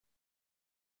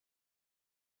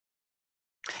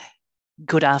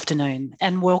Good afternoon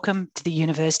and welcome to the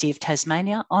University of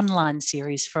Tasmania online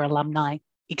series for Alumni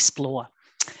Explore.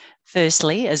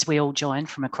 Firstly, as we all join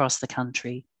from across the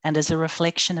country and as a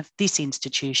reflection of this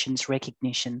institution's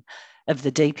recognition of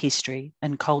the deep history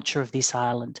and culture of this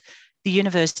island, the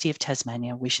University of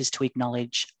Tasmania wishes to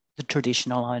acknowledge the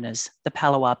traditional owners, the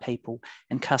Palawa people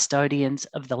and custodians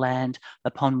of the land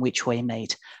upon which we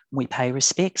meet. We pay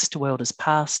respects to elders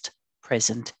past,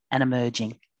 present and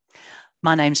emerging.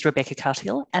 My name's Rebecca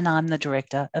Cuthill and I'm the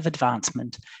Director of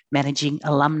Advancement, Managing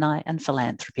Alumni and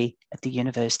Philanthropy at the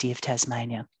University of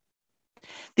Tasmania.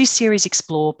 This series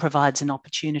Explore provides an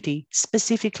opportunity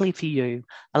specifically for you,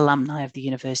 alumni of the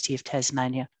University of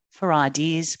Tasmania, for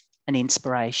ideas and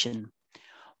inspiration.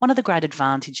 One of the great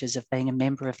advantages of being a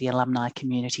member of the alumni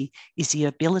community is the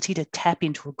ability to tap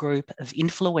into a group of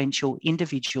influential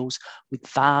individuals with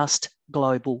vast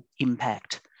global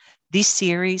impact. This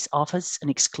series offers an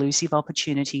exclusive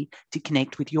opportunity to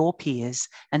connect with your peers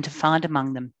and to find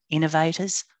among them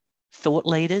innovators, thought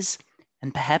leaders,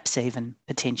 and perhaps even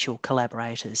potential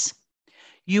collaborators.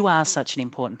 You are such an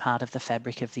important part of the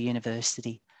fabric of the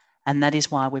university, and that is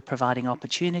why we're providing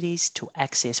opportunities to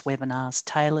access webinars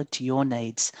tailored to your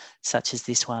needs, such as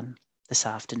this one this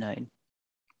afternoon.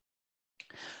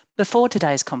 Before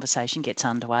today's conversation gets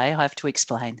underway, I have to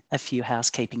explain a few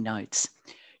housekeeping notes.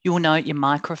 You will note your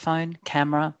microphone,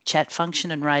 camera, chat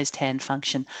function and raised hand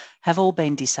function have all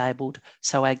been disabled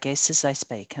so our guests as they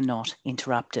speak are not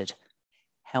interrupted.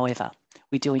 However,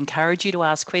 we do encourage you to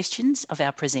ask questions of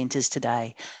our presenters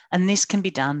today, and this can be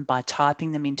done by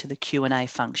typing them into the Q&A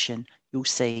function you'll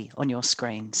see on your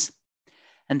screens.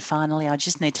 And finally, I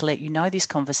just need to let you know this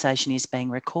conversation is being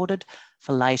recorded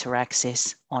for later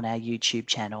access on our YouTube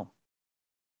channel.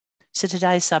 So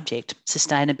today's subject,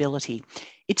 sustainability.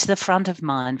 It's the front of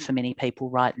mind for many people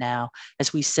right now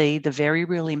as we see the very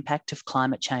real impact of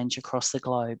climate change across the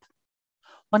globe.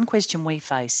 One question we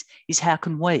face is how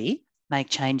can we make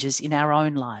changes in our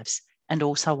own lives and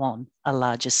also on a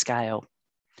larger scale?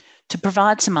 To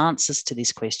provide some answers to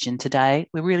this question today,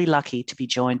 we're really lucky to be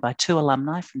joined by two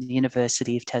alumni from the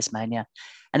University of Tasmania.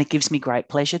 And it gives me great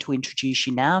pleasure to introduce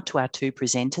you now to our two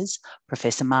presenters,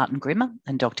 Professor Martin Grimmer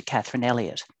and Dr Catherine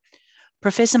Elliott.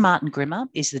 Professor Martin Grimmer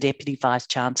is the Deputy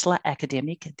Vice-Chancellor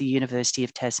Academic at the University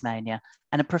of Tasmania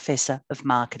and a Professor of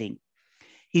Marketing.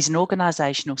 He's an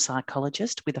organisational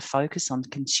psychologist with a focus on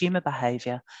consumer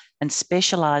behaviour and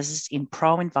specialises in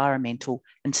pro-environmental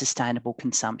and sustainable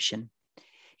consumption.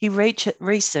 He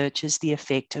researches the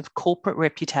effect of corporate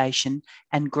reputation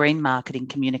and green marketing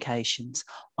communications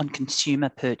on consumer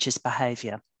purchase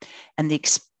behaviour and the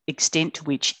extent to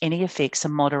which any effects are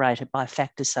moderated by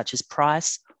factors such as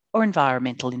price or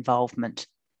environmental involvement.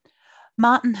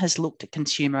 Martin has looked at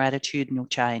consumer attitudinal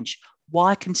change,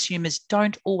 why consumers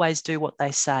don't always do what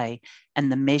they say, and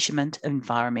the measurement of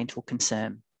environmental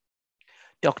concern.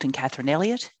 Dr Catherine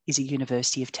Elliott is a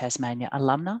University of Tasmania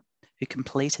alumna who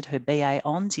completed her BA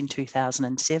Hons in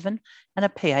 2007 and a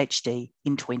PhD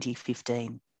in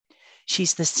 2015.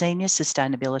 She's the Senior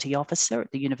Sustainability Officer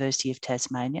at the University of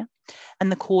Tasmania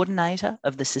and the coordinator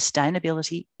of the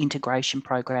Sustainability Integration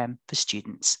Program for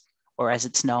Students, or as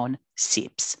it's known,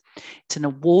 SIPS. It's an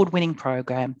award-winning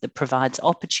program that provides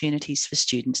opportunities for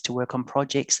students to work on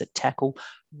projects that tackle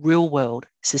real-world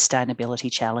sustainability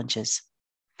challenges.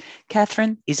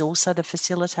 Catherine is also the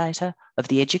facilitator of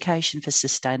the Education for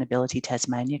Sustainability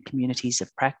Tasmania Communities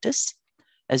of Practice,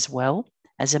 as well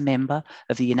as a member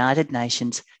of the United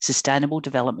Nations Sustainable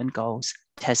Development Goals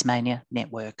Tasmania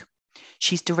Network.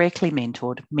 She's directly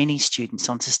mentored many students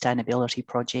on sustainability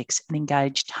projects and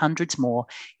engaged hundreds more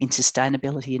in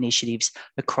sustainability initiatives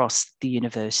across the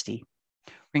university.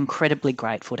 We're incredibly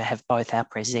grateful to have both our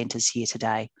presenters here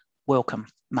today. Welcome,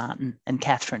 Martin and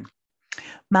Catherine.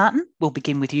 Martin, we'll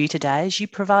begin with you today as you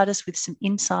provide us with some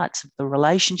insights of the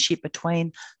relationship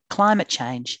between climate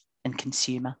change and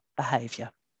consumer behaviour.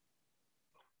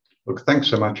 Look, thanks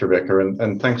so much, Rebecca,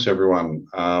 and thanks everyone.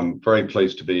 Very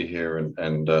pleased to be here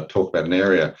and talk about an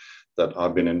area that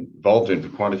I've been involved in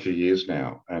for quite a few years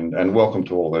now. And welcome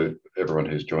to everyone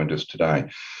who's joined us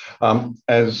today.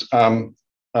 As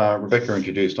Rebecca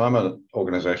introduced, I'm an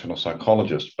organisational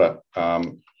psychologist, but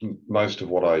most of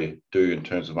what I do in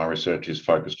terms of my research is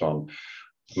focused on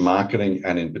marketing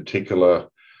and in particular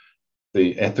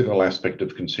the ethical aspect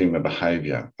of consumer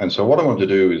behaviour. And so what I want to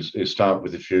do is start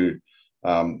with a few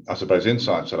I suppose,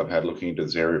 insights that I've had looking into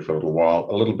this area for a little while,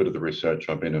 a little bit of the research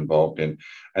I've been involved in,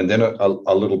 and then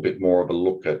a little bit more of a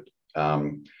look at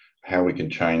how we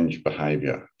can change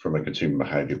behaviour from a consumer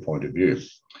behaviour point of view.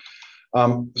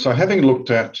 So having looked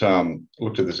at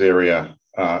this area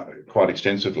quite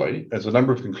extensively. There's a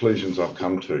number of conclusions I've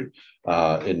come to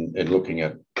in looking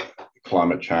at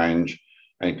climate change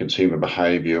and consumer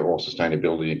behaviour, or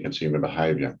sustainability and consumer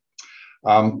behaviour.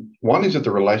 One is that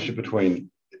the relationship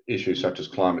between issues such as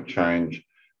climate change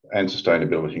and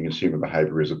sustainability and consumer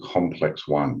behaviour is a complex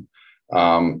one.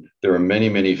 There are many,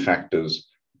 many factors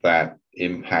that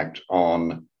impact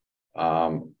on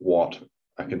what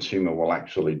a consumer will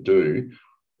actually do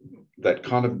that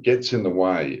kind of gets in the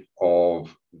way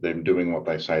of them doing what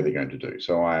they say they're going to do.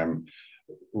 So I am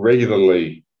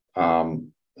regularly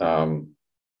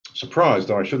surprised,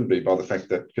 though I shouldn't be, by the fact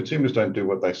that consumers don't do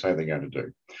what they say they're going to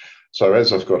do. So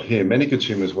as I've got here, many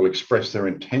consumers will express their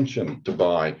intention to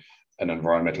buy an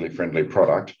environmentally friendly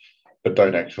product, but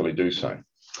don't actually do so.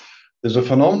 There's a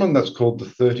phenomenon that's called the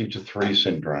 30 to 3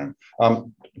 syndrome.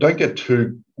 Don't get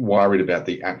too worried about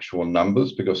the actual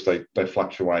numbers, because they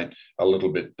fluctuate a little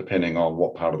bit depending on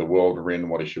what part of the world we're in,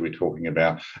 what issue we're talking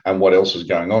about, and what else is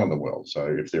going on in the world. So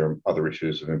if there are other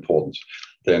issues of importance,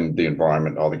 then the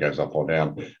environment either goes up or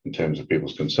down in terms of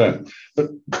people's concern. But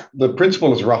the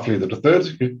principle is roughly that a third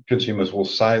of consumers will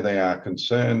say they are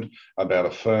concerned about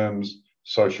a firm's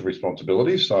social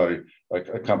responsibility. So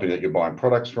a company that you're buying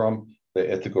products from, their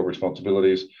ethical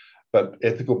responsibilities, but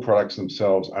ethical products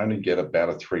themselves only get about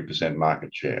a 3%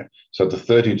 market share. So the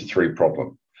 30 to 3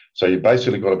 problem. So you've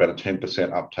basically got about a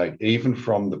 10% uptake, even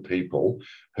from the people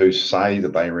who say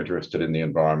that they are interested in the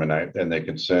environment and they're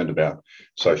concerned about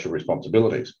social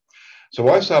responsibilities. So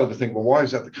I started to think, well, why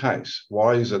is that the case?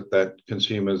 Why is it that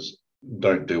consumers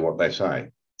don't do what they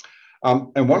say?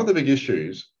 And one of the big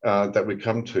issues that we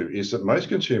come to is that most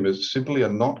consumers simply are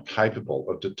not capable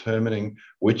of determining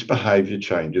which behaviour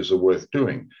changes are worth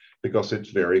doing, because it's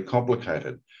very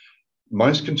complicated.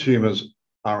 Most consumers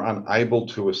are unable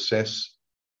to assess,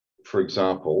 for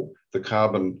example, the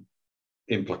carbon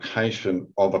implication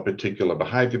of a particular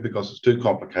behaviour, because it's too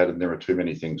complicated and there are too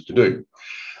many things to do.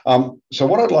 So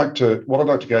what I'd like to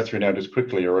go through now just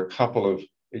quickly are a couple of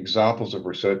examples of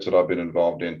research that I've been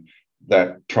involved in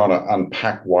that trying to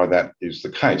unpack why that is the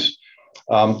case.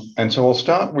 And so I'll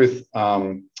start with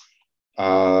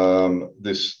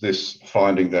this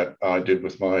finding that I did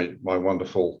with my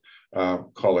wonderful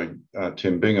colleague,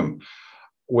 Tim Bingham,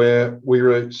 where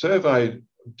we surveyed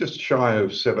just shy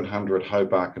of 700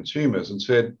 Hobart consumers and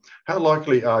said, how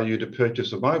likely are you to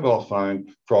purchase a mobile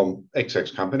phone from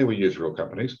XX company, we use real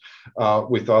companies,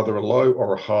 with either a low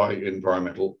or a high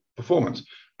environmental performance?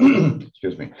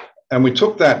 Excuse me. And we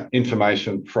took that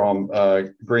information from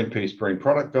Greenpeace Green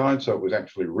Product Guide, so it was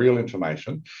actually real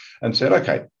information, and said,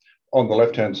 okay, on the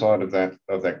left-hand side of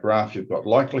that graph, you've got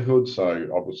likelihood. So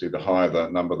obviously the higher the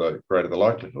number, the greater the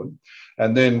likelihood.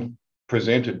 And then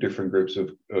presented different groups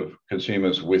of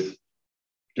consumers with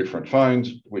different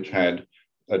phones, which had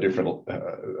a different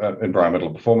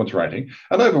environmental performance rating.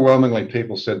 And overwhelmingly,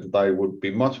 people said that they would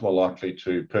be much more likely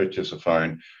to purchase a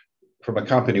phone from a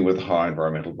company with high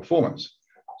environmental performance.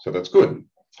 So that's good.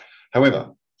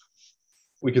 However,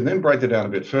 we can then break that down a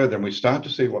bit further and we start to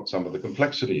see what some of the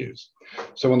complexity is.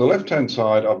 So on the left-hand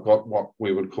side, I've got what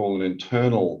we would call an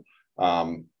internal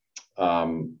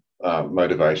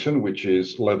motivation, which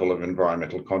is level of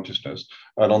environmental consciousness.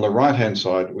 And on the right-hand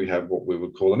side, we have what we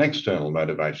would call an external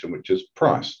motivation, which is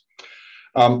price.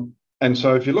 And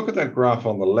so if you look at that graph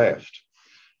on the left,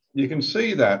 you can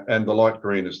see that, and the light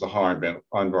green is the high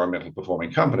environmental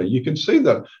performing company, you can see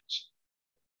that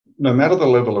no matter the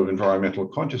level of environmental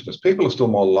consciousness, people are still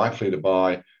more likely to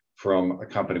buy from a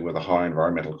company with a high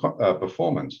environmental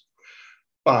performance.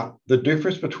 But the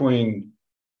difference between,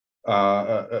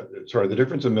 the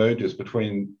difference emerges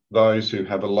between those who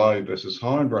have a low versus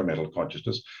high environmental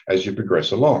consciousness as you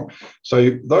progress along.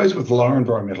 So those with low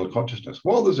environmental consciousness,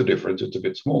 while there's a difference, it's a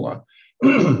bit smaller.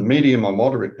 Medium or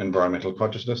moderate environmental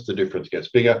consciousness, the difference gets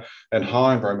bigger, and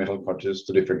high environmental consciousness,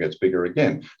 the difference gets bigger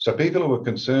again. So people who are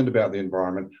concerned about the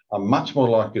environment are much more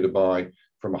likely to buy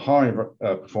from a high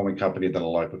performing company than a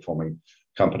low performing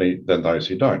company than those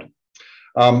who don't,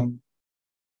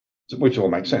 which all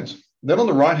makes sense. Then on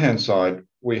the right-hand side,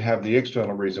 we have the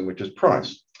external reason, which is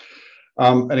price.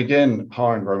 And again,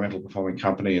 high environmental performing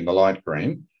company in the light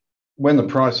green. When the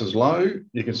price is low,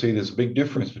 you can see there's a big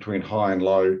difference between high and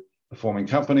low performing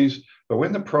companies, but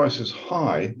when the price is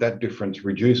high, that difference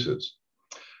reduces.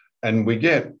 And we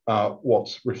get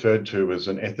what's referred to as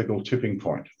an ethical tipping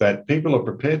point, that people are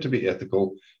prepared to be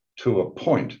ethical to a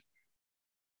point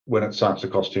when it starts to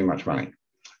cost too much money.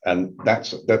 And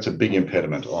that's a big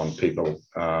impediment on people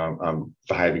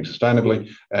behaving sustainably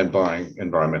and buying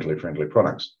environmentally friendly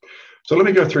products. So let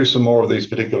me go through some more of these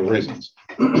particular reasons.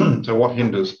 So what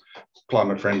hinders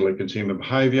climate friendly consumer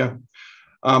behaviour?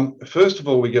 First of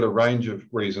all, we get a range of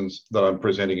reasons that I'm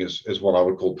presenting as what I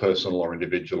would call personal or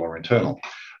individual or internal.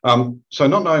 So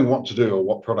not knowing what to do or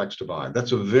what products to buy.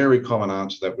 That's a very common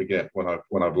answer that we get when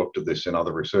I've looked at this in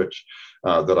other research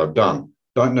that I've done.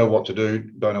 Don't know what to do,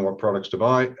 don't know what products to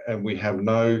buy, and we have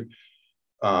no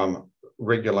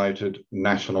regulated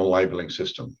national labelling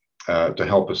system to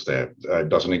help us there. It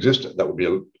doesn't exist. That would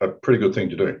be a pretty good thing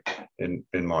to do,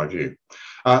 in my view.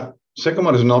 Second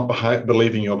one is not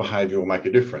believing your behaviour will make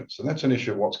a difference. And that's an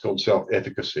issue of what's called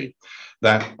self-efficacy,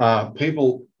 that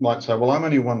people might say, well, I'm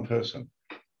only one person.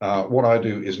 What I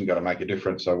do isn't going to make a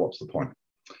difference, so what's the point?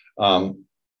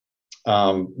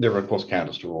 There are, of course,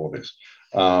 counters to all of this.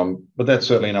 But that's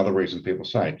certainly another reason people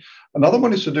say. Another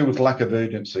one is to do with lack of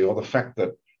urgency, or the fact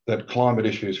that climate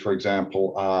issues, for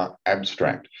example, are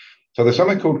abstract. So there's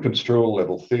something called construal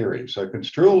level theory. So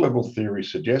construal level theory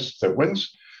suggests that when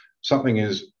something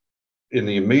is in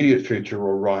the immediate future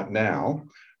or right now,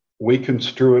 we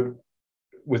construe it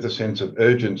with a sense of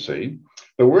urgency.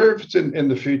 But where if it's in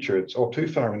the future, or too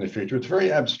far in the future, it's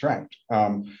very abstract.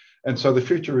 And so the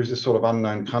future is this sort of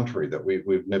unknown country that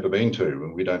we've never been to,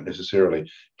 and we don't necessarily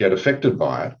get affected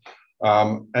by it.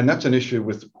 And that's an issue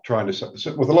with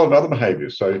with a lot of other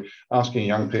behaviours. So asking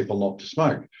young people not to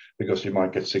smoke because you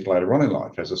might get sick later on in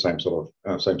life has the same sort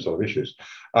of issues.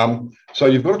 So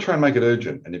you've got to try and make it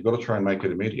urgent, and you've got to try and make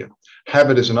it immediate.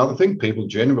 Habit is another thing. People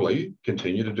generally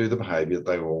continue to do the behaviour that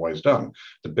they've always done.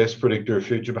 The best predictor of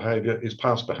future behaviour is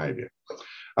past behaviour.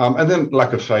 And then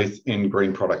lack of faith in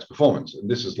green products performance. And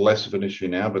this is less of an issue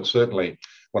now, but certainly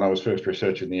when I was first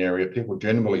researching the area, people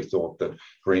generally thought that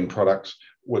green products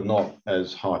were not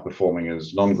as high performing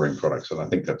as non-green products. And I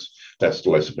think that's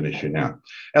less of an issue now.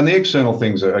 And the external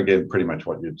things are, again, pretty much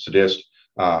what you'd suggest.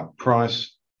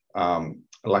 Price,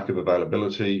 lack of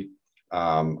availability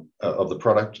of the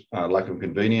product, lack of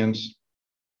convenience,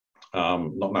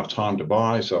 not enough time to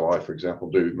buy. So I, for example,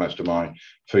 do most of my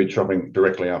food shopping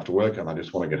directly after work, and I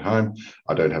just want to get home.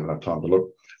 I don't have enough time to look.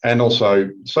 And also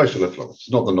social influence. It's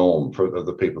not the norm for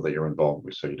the people that you're involved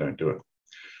with, so you don't do it.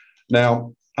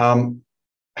 Now,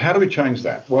 how do we change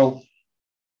that? Well,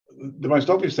 the most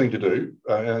obvious thing to do,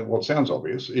 what sounds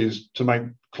obvious, is to make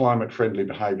climate-friendly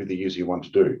behaviour the easier one to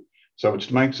do. So it's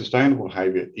to make sustainable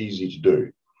behaviour easy to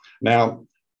do. Now,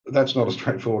 that's not as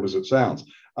straightforward as it sounds.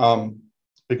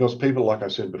 Because people, like I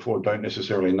said before, don't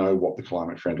necessarily know what the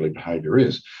climate-friendly behaviour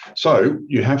is. So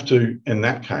you have to, in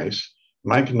that case,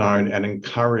 make known and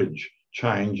encourage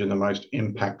change in the most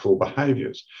impactful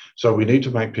behaviours. So we need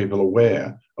to make people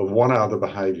aware of what are the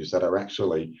behaviours that are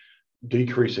actually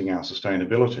decreasing our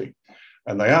sustainability.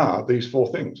 And they are these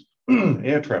four things.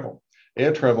 Air travel.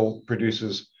 Air travel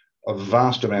produces a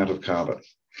vast amount of carbon,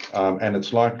 and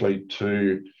it's likely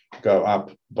to go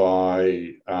up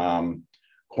by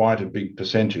quite a big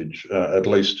percentage, at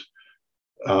least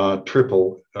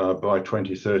triple by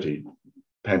 2030,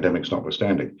 pandemics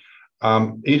notwithstanding.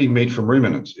 Eating meat from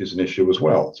ruminants is an issue as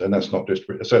well. And that's not just,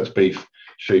 so it's beef,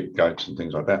 sheep, goats, and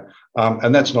things like that.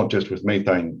 And that's not just with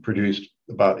methane produced,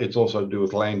 but it's also to do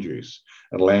with land use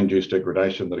and land use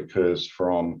degradation that occurs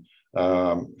from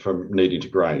needing to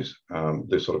graze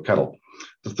this sort of cattle.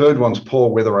 The third one's poor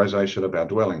weatherization of our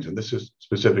dwellings, and this is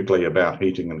specifically about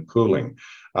heating and cooling.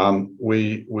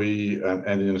 We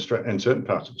in certain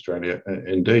parts of Australia,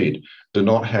 indeed, do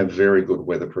not have very good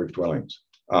weatherproof dwellings.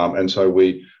 And so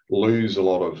we lose a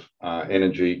lot of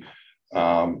energy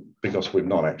because we've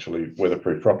not actually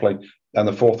weatherproofed properly. And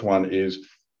the fourth one is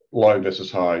low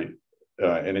versus high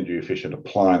energy efficient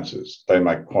appliances. They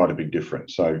make quite a big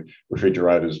difference. So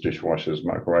refrigerators, dishwashers,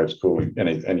 microwaves, cooling,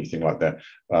 anything like that,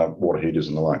 water heaters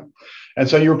and the like. And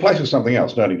so you replace with something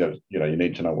else, noting that you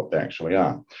need to know what they actually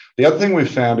are. The other thing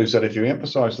we've found is that if you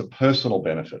emphasize the personal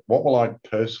benefit, what will I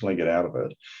personally get out of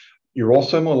it? You're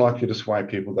also more likely to sway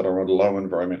people that are on low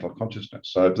environmental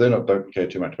consciousness. So if they don't care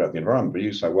too much about the environment, but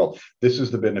you say, well, this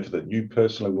is the benefit that you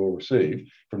personally will receive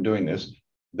from doing this,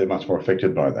 they're much more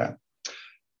affected by that.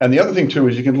 And the other thing too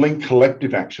is you can link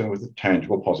collective action with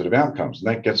tangible positive outcomes. And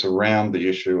that gets around the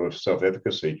issue of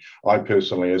self-efficacy. I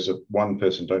personally, as one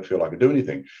person, don't feel like I do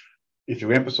anything. If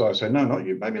you emphasize, say, no, not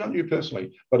you, maybe not you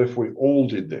personally, but if we all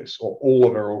did this, or all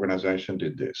of our organization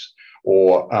did this,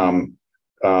 or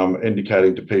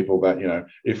indicating to people that,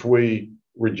 if we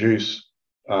reduce,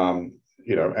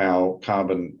 our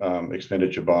carbon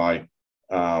expenditure by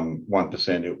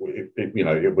 1%,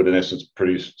 it would in essence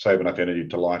save enough energy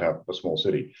to light up a small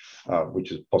city,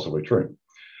 which is possibly true.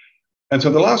 And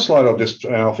so the last slide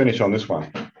I'll finish on this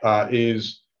one,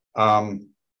 is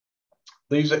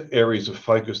these are areas of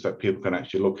focus that people can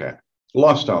actually look at.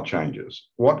 Lifestyle changes.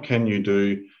 What can you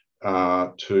do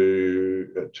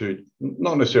to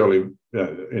not necessarily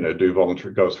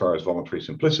go as far as voluntary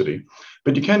simplicity,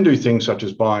 but you can do things such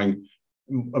as buying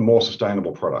more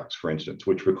sustainable products, for instance,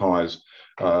 which requires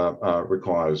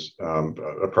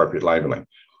appropriate labelling.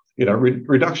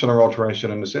 Reduction or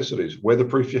alteration of necessities.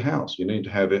 Weatherproof your house. You need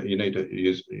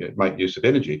to make use of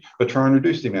energy, but try and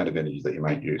reduce the amount of energy that you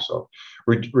make use of.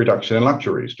 Reduction in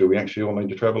luxuries. Do we actually all need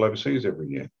to travel overseas every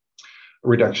year?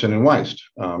 Reduction in waste,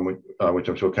 which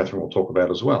I'm sure Catherine will talk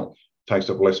about as well. Takes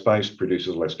up less space,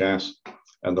 produces less gas,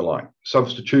 and the like.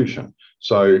 Substitution.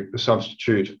 So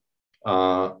substitute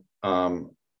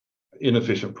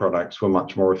inefficient products for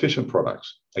much more efficient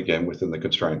products, again, within the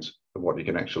constraints of what you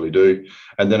can actually do.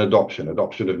 And then adoption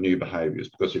of new behaviours,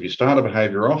 because if you start a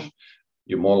behaviour off,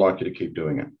 you're more likely to keep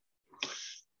doing it.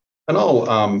 And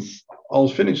I'll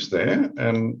finish there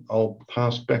and I'll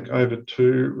pass back over to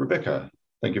Rebecca.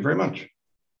 Thank you very much.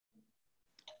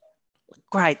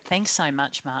 Great. Thanks so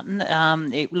much, Martin.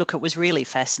 Look, it was really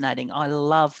fascinating. I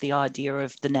love the idea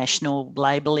of the national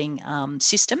labelling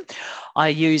system. I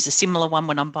use a similar one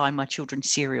when I'm buying my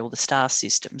children's cereal, the STAR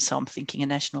system. So I'm thinking a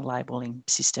national labelling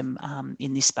system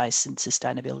in this space and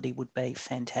sustainability would be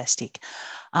fantastic.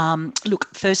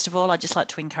 Look, first of all, I'd just like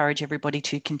to encourage everybody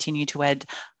to continue to add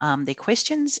their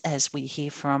questions as we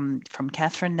hear from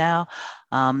Catherine now.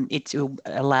 It will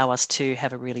allow us to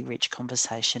have a really rich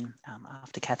conversation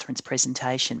after Catherine's presentation.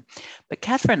 But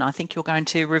Catherine, I think you're going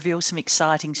to reveal some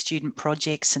exciting student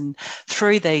projects and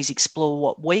through these explore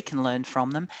what we can learn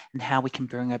from them and how we can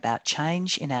bring about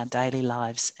change in our daily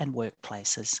lives and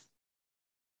workplaces.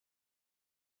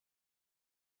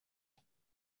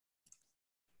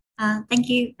 Thank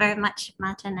you very much,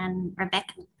 Martin and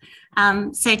Rebecca.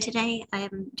 So today I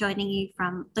am joining you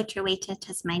from Lutruwita,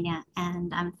 Tasmania,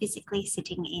 and I'm physically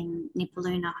sitting in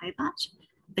Nipaluna, Hobart,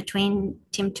 between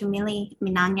Timtumili,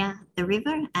 Minanya, the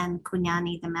river, and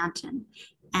Kunyani, the mountain.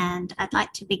 And I'd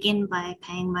like to begin by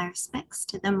paying my respects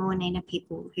to the Moanina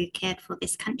people who cared for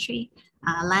this country,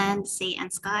 land, sea,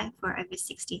 and sky for over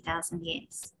 60,000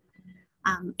 years.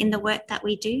 In the work that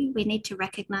we do, we need to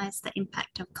recognise the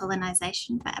impact of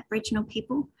colonisation for Aboriginal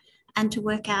people and to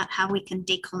work out how we can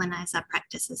decolonise our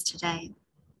practices today.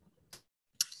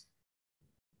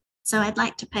 So I'd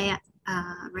like to pay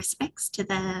respects to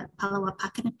the Palawa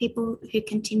Pakana people who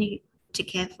continue to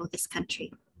care for this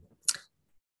country.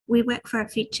 We work for a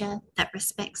future that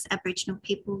respects Aboriginal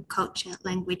people, culture,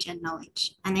 language and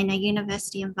knowledge. And in a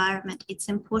university environment, it's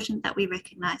important that we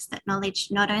recognise that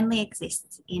knowledge not only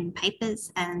exists in papers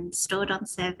and stored on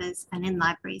servers and in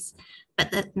libraries,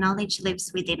 but that knowledge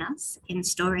lives within us in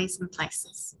stories and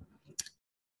places.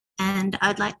 And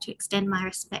I'd like to extend my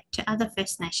respect to other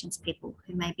First Nations people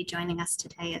who may be joining us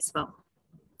today as well.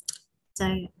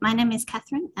 So my name is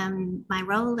Catherine and my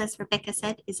role, as Rebecca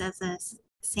said, is as a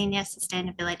Senior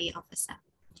Sustainability Officer.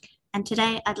 And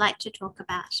today I'd like to talk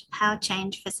about how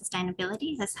change for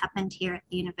sustainability has happened here at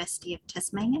the University of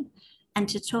Tasmania and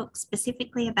to talk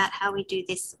specifically about how we do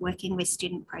this working with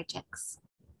student projects.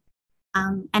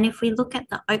 And if we look at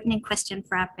the opening question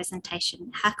for our presentation,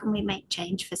 how can we make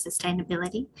change for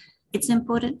sustainability? It's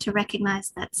important to recognise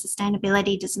that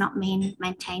sustainability does not mean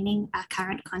maintaining our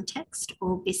current context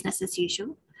or business as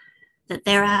usual, that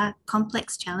there are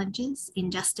complex challenges,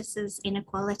 injustices,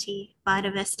 inequality,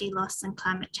 biodiversity loss and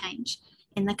climate change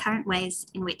in the current ways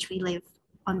in which we live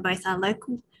on both our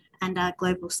local and our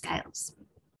global scales.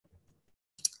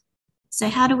 So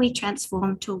how do we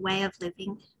transform to a way of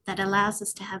living that allows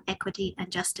us to have equity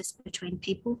and justice between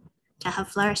people, to have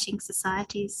flourishing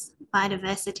societies,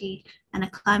 biodiversity, and a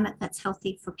climate that's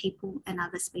healthy for people and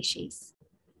other species?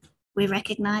 We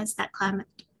recognise that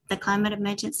the climate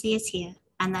emergency is here,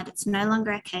 and that it's no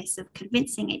longer a case of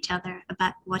convincing each other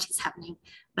about what is happening,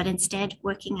 but instead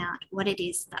working out what it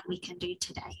is that we can do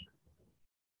today.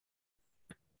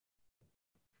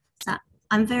 So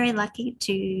I'm very lucky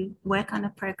to work on a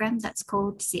program that's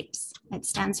called SIPS. It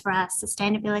stands for our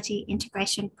Sustainability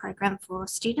Integration Program for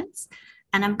Students.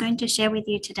 And I'm going to share with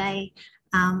you today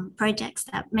projects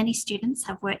that many students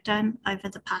have worked on over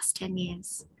the past 10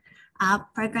 years. Our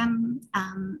program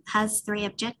has 3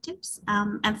 objectives.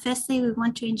 And firstly, we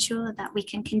want to ensure that we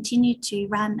can continue to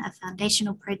run a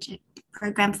foundational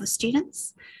program for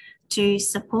students to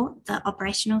support the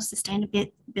operational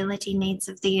sustainability needs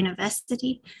of the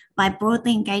university by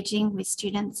broadly engaging with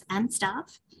students and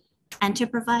staff, and to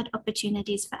provide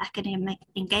opportunities for academic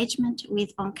engagement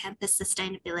with on-campus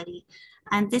sustainability.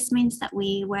 And this means that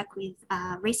we work with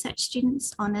research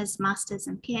students, honours, masters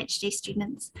and PhD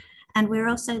students, and we're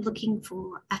also looking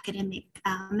for academic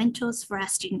mentors for our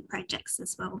student projects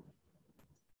as well.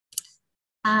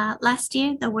 Last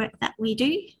year, the work that we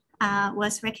do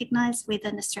was recognised with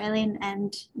an Australian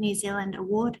and New Zealand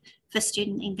award for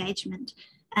student engagement.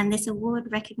 And this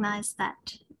award recognised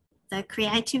that the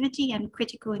creativity and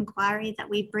critical inquiry that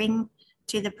we bring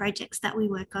to the projects that we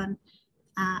work on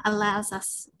allows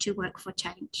us to work for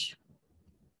change.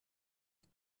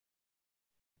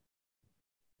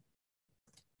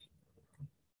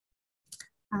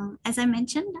 As I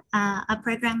mentioned, our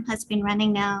program has been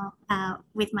running now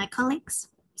with my colleagues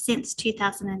since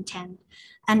 2010.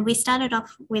 And we started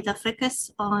off with a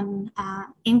focus on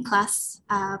in-class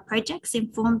projects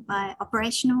informed by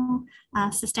operational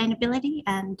sustainability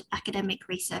and academic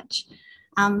research.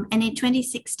 And in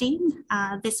 2016,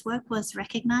 this work was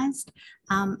recognised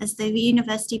as the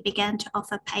university began to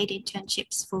offer paid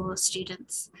internships for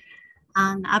students.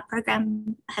 Our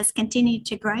program has continued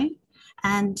to grow.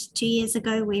 And 2 years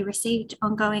ago, we received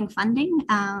ongoing funding,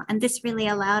 and this really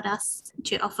allowed us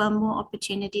to offer more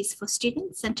opportunities for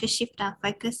students and to shift our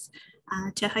focus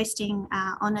to hosting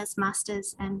honours,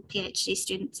 masters and PhD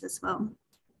students as well.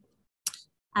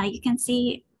 You can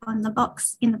see on the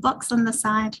box, in the box on the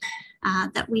side,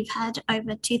 that we've had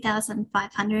over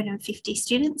 2,550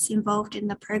 students involved in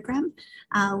the program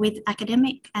with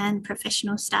academic and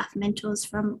professional staff mentors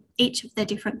from each of the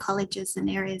different colleges and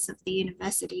areas of the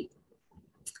university.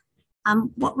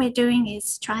 What we're doing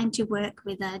is trying to work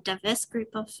with a diverse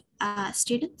group of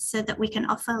students so that we can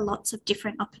offer lots of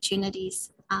different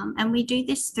opportunities. And we do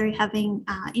this through having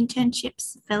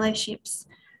internships, fellowships,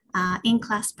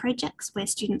 in-class projects where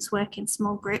students work in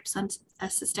small groups on a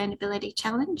sustainability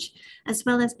challenge, as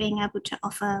well as being able to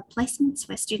offer placements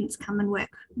where students come and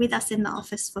work with us in the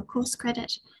office for course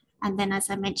credit. And then, as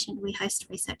I mentioned, we host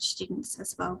research students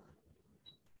as well.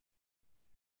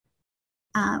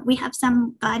 We have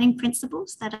some guiding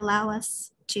principles that allow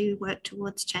us to work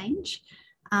towards change.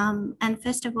 And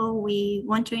first of all, we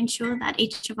want to ensure that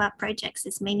each of our projects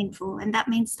is meaningful, and that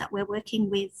means that we're working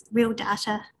with real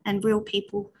data and real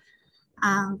people.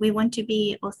 We want to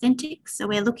be authentic, so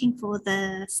we're looking for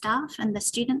the staff and the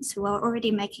students who are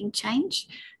already making change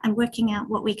and working out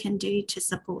what we can do to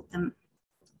support them.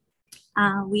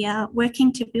 We are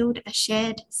working to build a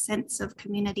shared sense of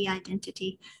community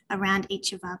identity around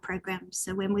each of our programs.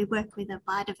 So when we work with a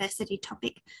biodiversity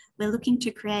topic, we're looking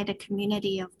to create a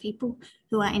community of people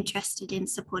who are interested in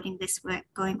supporting this work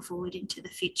going forward into the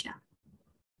future.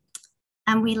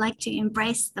 And we like to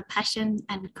embrace the passion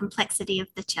and complexity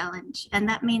of the challenge. And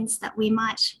that means that we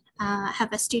might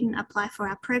have a student apply for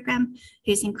our program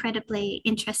who's incredibly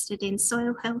interested in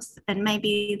soil health, and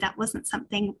maybe that wasn't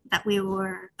something that we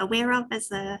were aware of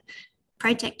as a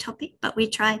project topic, but we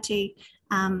try to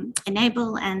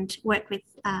enable and work with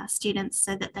students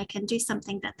so that they can do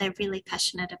something that they're really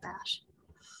passionate about.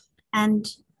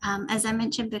 And as I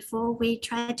mentioned before, we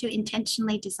try to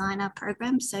intentionally design our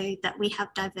program so that we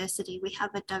have diversity. We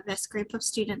have a diverse group of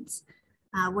students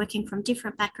working from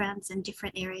different backgrounds and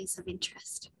different areas of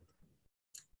interest.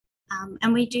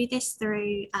 And we do this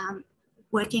through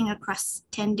working across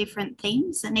 10 different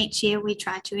themes. And each year we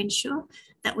try to ensure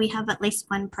that we have at least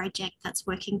one project that's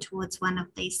working towards one of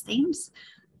these themes.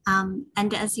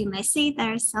 And as you may see,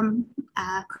 there is some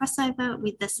crossover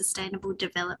with the Sustainable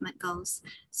Development Goals.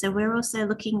 So we're also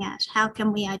looking at how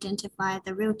can we identify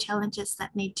the real challenges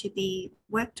that need to be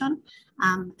worked on,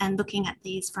 and looking at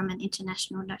these from an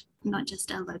international, not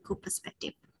just a local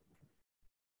perspective.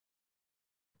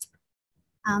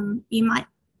 You might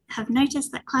have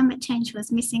noticed that climate change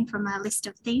was missing from our list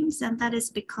of themes, and that is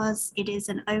because it is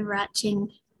an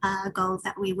overarching goal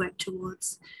that we work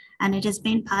towards. And it has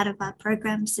been part of our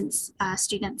program since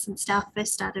students and staff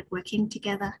first started working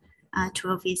together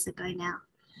 12 years ago now.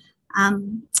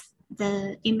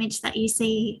 The image that you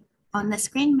see on the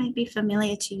screen may be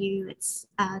familiar to you. It's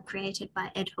created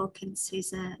by Ed Hawkins,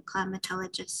 who's a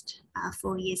climatologist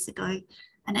 4 years ago.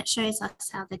 And it shows us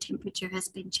how the temperature has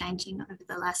been changing over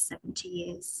the last 70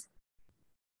 years.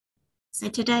 So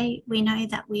today we know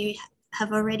that we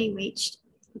have already reached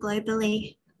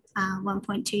globally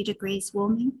 1.2 degrees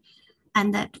warming,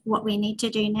 and that what we need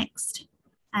to do next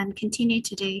and continue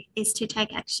to do is to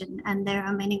take action. And there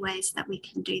are many ways that we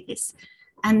can do this.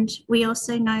 And we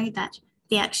also know that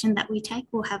the action that we take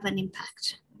will have an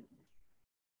impact.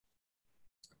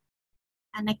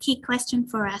 And a key question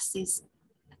for us is,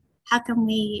 how can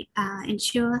we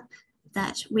ensure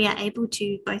that we are able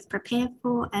to both prepare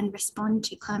for and respond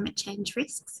to climate change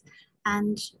risks?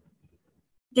 And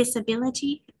this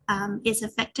ability is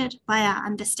affected by our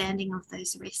understanding of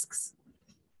those risks.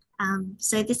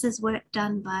 So this is work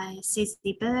done by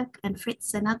Susie Burke and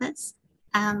Fritz and others,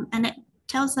 and it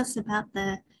tells us about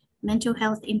the mental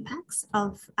health impacts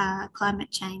of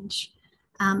climate change.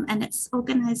 And it's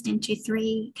organised into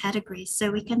 3 categories. So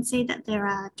we can see that there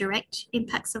are direct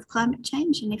impacts of climate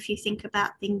change. And if you think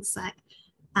about things like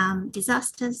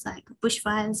disasters like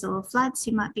bushfires or floods,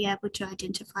 you might be able to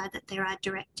identify that there are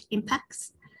direct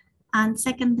impacts. And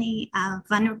secondly,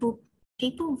 vulnerable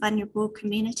people, vulnerable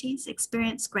communities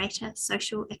experience greater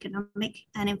social, economic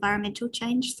and environmental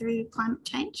change through climate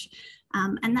change.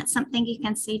 And that's something you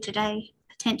can see today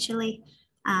potentially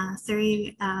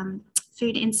through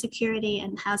food insecurity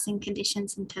and housing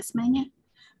conditions in Tasmania.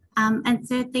 And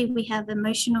thirdly, we have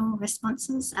emotional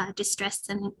responses, distress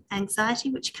and anxiety,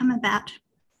 which come about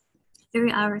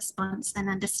through our response and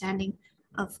understanding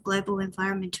of global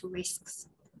environmental risks.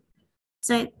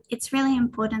 So it's really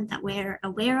important that we're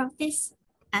aware of this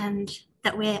and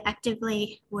that we're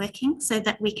actively working so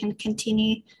that we can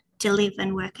continue to live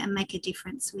and work and make a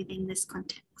difference within this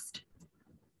context.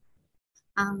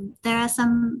 There are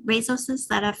some resources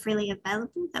that are freely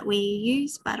available that we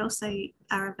use, but also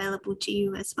are available to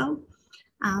you as well.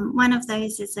 One of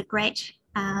those is a great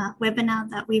webinar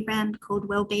that we ran called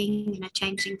Wellbeing in a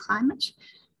Changing Climate.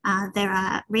 There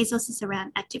are resources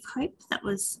around Active Hope that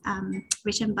was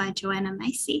written by Joanna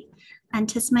Macy, and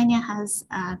Tasmania has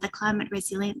the Climate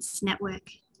Resilience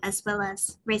Network, as well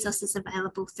as resources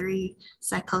available through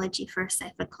Psychology for a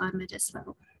Safer Climate as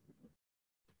well.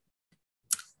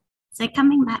 So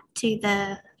coming back to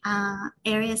the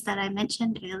areas that I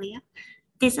mentioned earlier,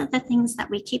 these are the things that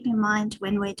we keep in mind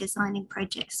when we're designing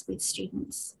projects with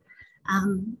students.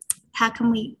 How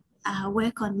can we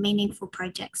work on meaningful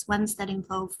projects, ones that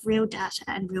involve real data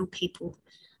and real people?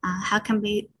 How can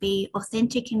we be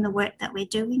authentic in the work that we're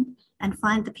doing and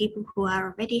find the people who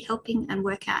are already helping and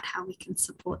work out how we can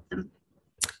support them?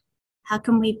 How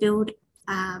can we build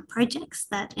projects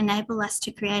that enable us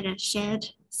to create a shared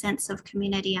sense of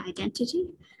community identity,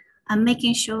 and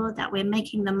making sure that we're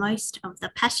making the most of the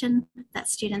passion that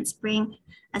students bring,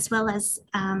 as well as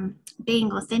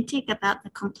being authentic about the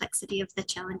complexity of the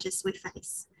challenges we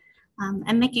face,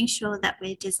 and making sure that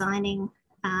we're designing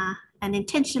and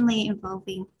intentionally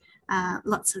involving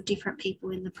lots of different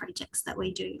people in the projects that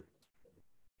we do.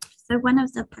 So one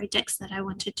of the projects that I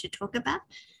wanted to talk about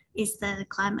is the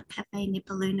Climate Cafe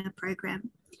Nipaluna program.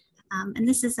 And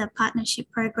this is a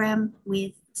partnership program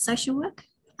with social work,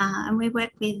 and we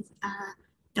work with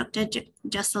Dr.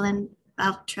 Jocelyn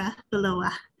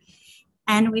Baltra-Ulloa.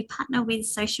 And we partner with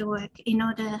social work in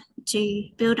order to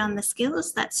build on the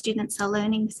skills that students are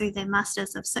learning through their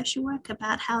Masters of Social Work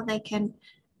about how they can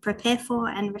prepare for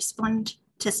and respond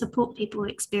to support people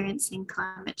experiencing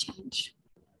climate change.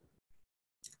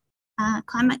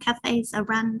 Climate cafes are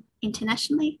run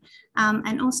internationally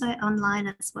and also online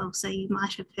as well, so you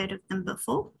might have heard of them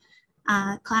before.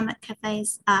 Climate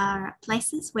cafes are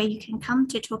places where you can come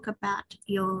to talk about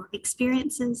your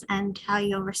experiences and how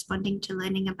you're responding to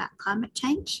learning about climate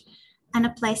change, and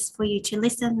a place for you to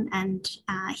listen and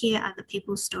hear other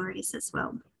people's stories as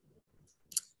well.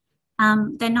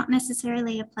 They're not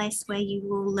necessarily a place where you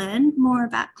will learn more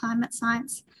about climate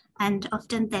science, and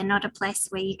often they're not a place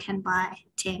where you can buy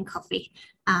tea and coffee.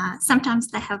 Sometimes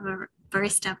they have a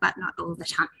barista, but not all the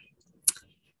time.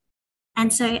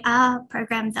 And so our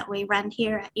program that we run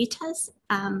here at UTAS,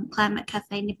 Climate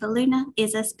Cafe Nipaluna,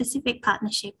 is a specific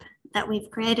partnership that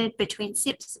we've created between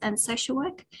SIPS and social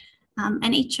work.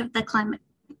 And each of the Climate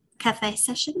Cafe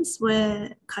sessions were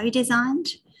co-designed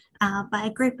by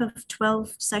a group of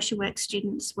 12 social work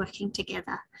students working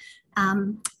together.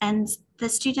 And the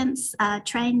students are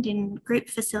trained in group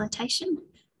facilitation,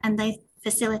 and they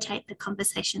facilitate the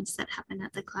conversations that happen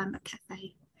at the Climate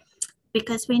Cafe.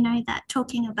 Because we know that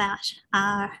talking about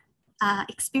our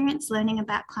experience learning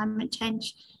about climate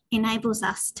change enables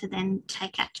us to then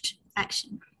take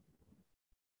action.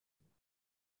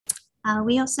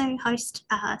 We also host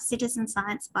Citizen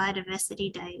Science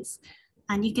Biodiversity Days,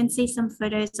 and you can see some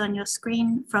photos on your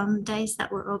screen from days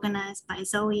that were organised by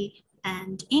Zoe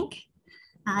and Inc.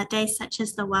 Days such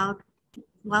as the Wild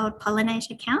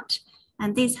Pollinator Count,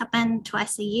 and these happen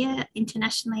twice a year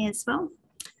internationally as well.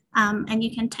 And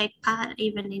you can take part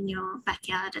even in your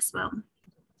backyard as well.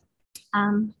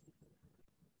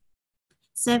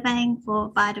 Surveying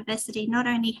for biodiversity not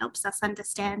only helps us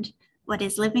understand what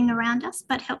is living around us,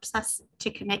 but helps us to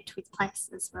connect with place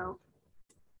as well.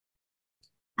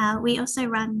 We also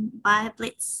run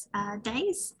BioBlitz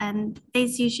days, and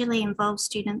these usually involve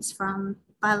students from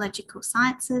biological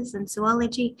sciences and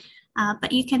zoology,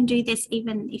 but you can do this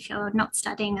even if you're not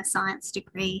studying a science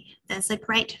degree. There's a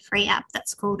great free app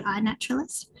that's called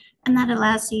iNaturalist, and that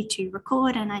allows you to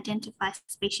record and identify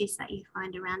species that you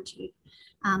find around you.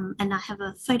 And I have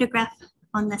a photograph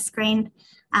on the screen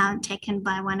taken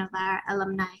by one of our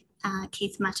alumni,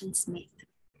 Keith Mutton Smith.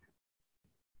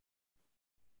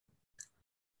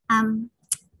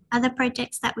 Other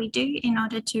projects that we do in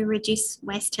order to reduce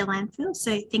waste to landfill,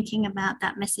 so thinking about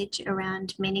that message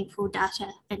around meaningful data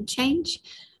and change.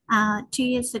 2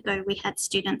 years ago, we had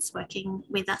students working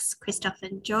with us, Christoph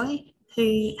and Joy,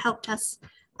 who helped us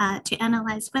to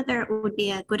analyse whether it would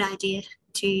be a good idea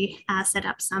to set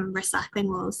up some recycling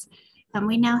rules. And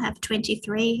we now have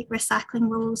 23 recycling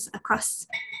rules across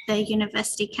the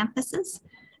university campuses,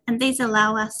 and these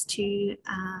allow us to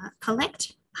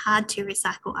collect hard to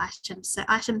recycle items, so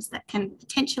items that can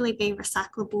potentially be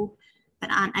recyclable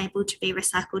but aren't able to be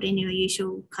recycled in your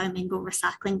usual commingle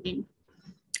recycling bin.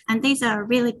 And these are a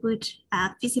really good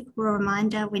physical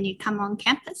reminder when you come on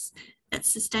campus that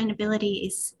sustainability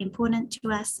is important to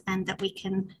us and that we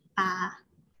can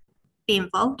be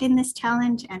involved in this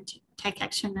challenge and to take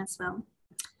action as well.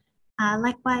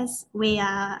 Likewise, we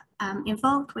are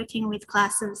involved working with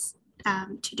classes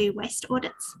to do waste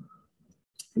audits.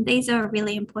 And these are a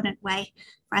really important way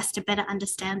for us to better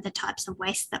understand the types of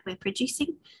waste that we're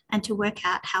producing and to work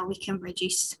out how we can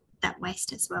reduce that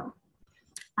waste as well.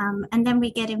 And then we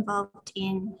get involved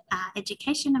in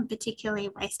education, and particularly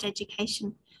waste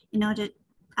education, in order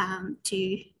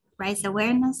to raise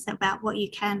awareness about what you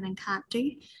can and can't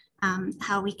do,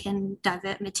 how we can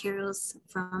divert materials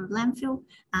from landfill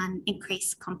and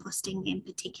increase composting in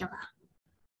particular.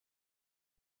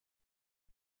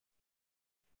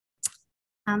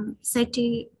 So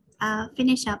to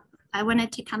finish up, I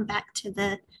wanted to come back to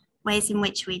the ways in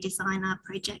which we design our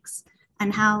projects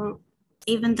and how,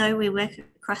 even though we work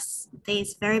across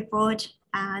these very broad,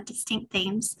 distinct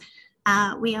themes,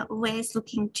 we are always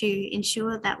looking to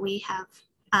ensure that we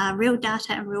have real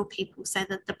data and real people so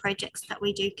that the projects that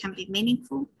we do can be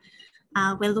meaningful.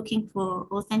 We're looking for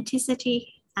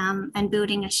authenticity and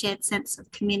building a shared sense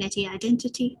of community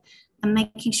identity and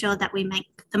making sure that we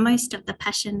make the most of the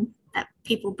passion that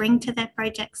people bring to their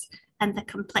projects and the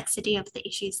complexity of the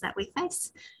issues that we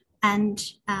face,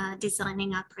 and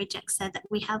designing our projects so that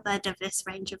we have a diverse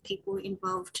range of people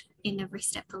involved in every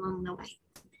step along the way.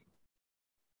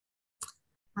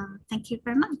 Thank you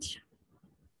very much.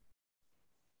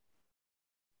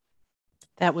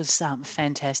 That was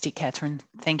fantastic, Catherine.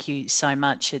 Thank you so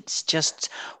much. It's just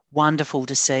wonderful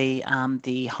to see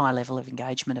the high level of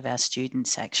engagement of our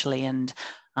students, actually, and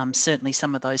certainly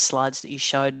some of those slides that you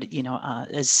showed, you know,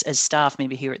 as staff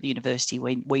member here at the university,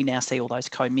 we now see all those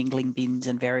co-mingling bins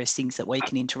and various things that we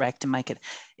can interact and make it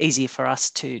easier for us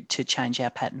to change our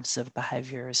patterns of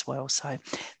behaviour as well. So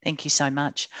thank you so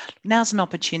much. Now's an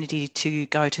opportunity to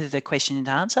go to the question and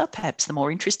answer, perhaps the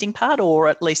more interesting part, or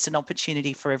at least an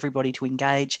opportunity for everybody to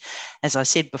engage. As I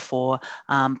said before,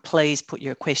 please put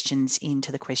your questions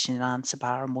into the question and answer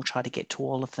bar and we'll try to get to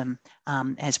all of them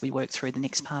as we work through the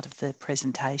next part of the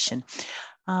presentation.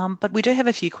 But we do have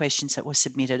a few questions that were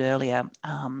submitted earlier,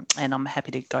 and I'm happy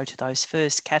to go to those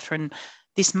first. Catherine,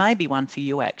 this may be one for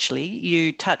you, actually.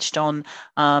 You touched on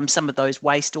some of those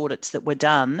waste audits that were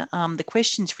done. The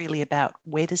question's really about,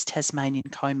 where does Tasmanian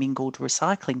commingled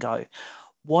recycling go?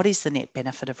 What is the net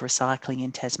benefit of recycling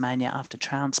in Tasmania after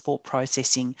transport,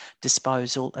 processing,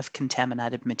 disposal of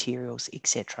contaminated materials,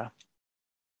 etc.?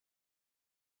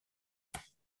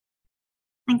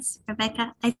 Thanks,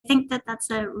 Rebecca. I think that that's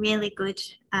a really good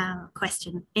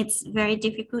question. It's very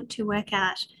difficult to work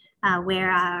out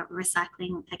where our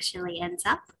recycling actually ends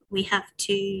up. We have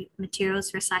 2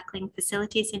 materials recycling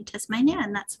facilities in Tasmania,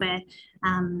 and that's where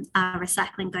our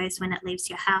recycling goes when it leaves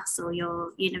your house or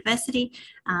your university,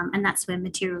 and that's where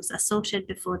materials are sorted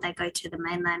before they go to the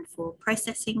mainland for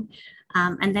processing.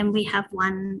 And then we have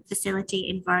 1 facility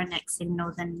in Voronex in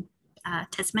northern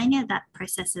Tasmania that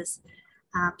processes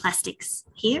plastics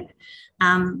here,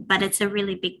 but it's a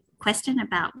really big question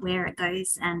about where it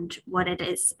goes and what it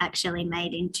is actually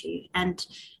made into. And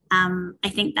I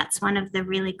think that's one of the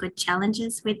really good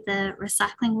challenges with the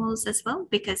recycling rules as well,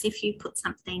 because if you put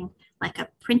something like a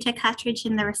printer cartridge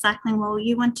in the recycling rule,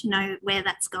 you want to know where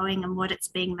that's going and what it's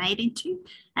being made into.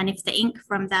 And if the ink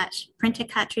from that printer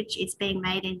cartridge is being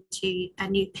made into a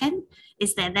new pen,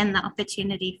 is there then the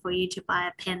opportunity for you to buy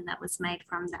a pen that was made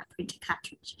from that printer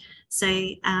cartridge? So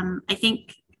I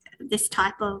think this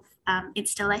type of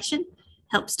installation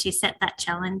helps to set that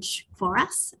challenge for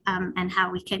us, and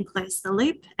how we can close the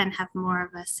loop and have more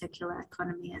of a circular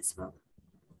economy as well.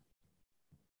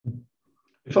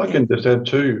 If I can just add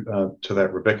to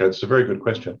that, Rebecca, it's a very good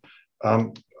question.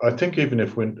 I think even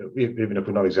if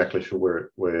we're not exactly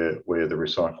sure where the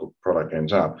recycled product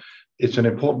ends up, it's an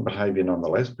important behaviour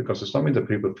nonetheless, because it's something that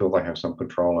people feel they have some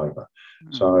control over.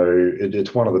 So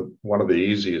it's one of the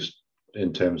easiest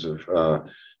in terms of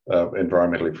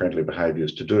environmentally friendly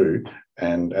behaviours to do,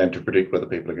 and to predict whether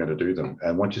people are going to do them.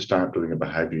 And once you start doing a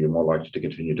behaviour, you're more likely to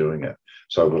continue doing it.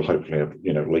 So we'll hopefully have,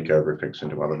 leak over effects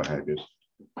into other behaviours.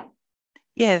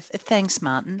 Yeah, thanks,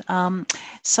 Martin.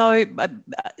 So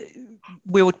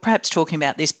we were perhaps talking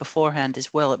about this beforehand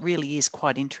as well. It really is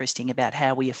quite interesting about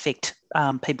how we affect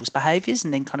people's behaviours,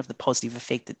 and then kind of the positive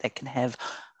effect that can have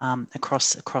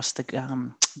across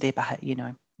the their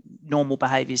behaviour, normal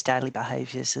behaviours, daily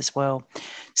behaviours as well.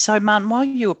 So, Martin, while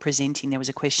you were presenting, there was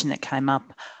a question that came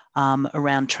up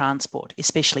around transport,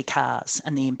 especially cars,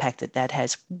 and the impact that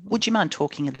has. Would you mind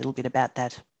talking a little bit about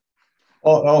that?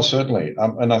 Oh, certainly.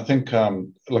 And I think,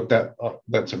 look,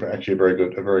 that's actually a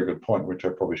very good point, which I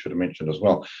probably should have mentioned as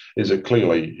well. Is that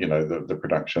clearly, the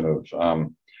production of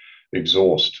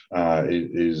exhaust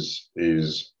is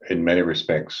in many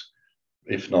respects,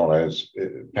 if not as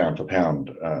pound for pound,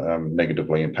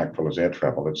 negatively impactful as air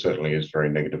travel. It certainly is very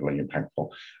negatively impactful.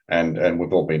 And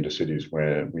we've all been to cities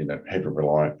where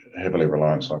heavily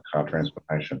reliant on car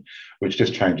transportation, which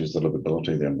just changes the livability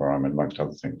of the environment, amongst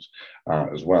other things,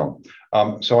 as well.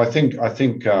 So I think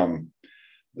the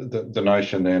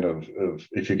notion then of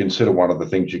if you consider one of the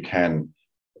things you can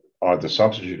either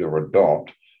substitute or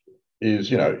adopt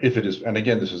is, if it is, and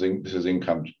again, this is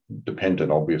income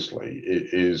dependent, obviously,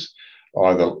 it is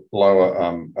either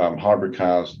lower hybrid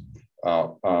cars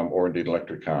or indeed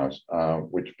electric cars,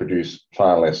 which produce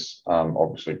far less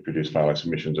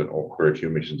emissions, or very few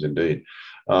emissions indeed.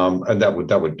 And that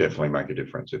would definitely make a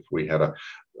difference if we had a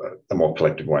more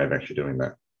collective way of actually doing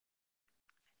that.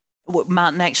 Well,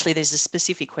 Martin, actually, there's a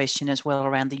specific question as well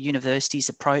around the university's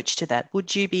approach to that.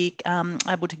 Would you be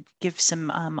able to give some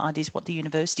ideas what the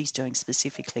university's doing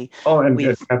specifically? Oh, and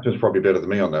Catherine's probably better than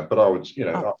me on that, but I would,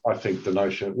 I think the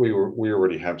notion we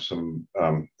already have some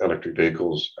electric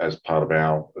vehicles as part of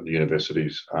the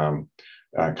university's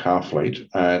car fleet,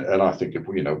 and I think if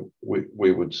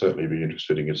we would certainly be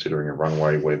interested in considering a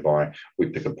runway whereby we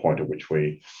pick a point at which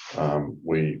we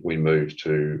move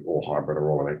to all hybrid or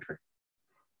all electric.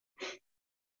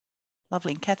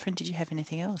 Lovely. Catherine, did you have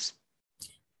anything else?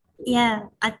 Yeah,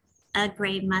 I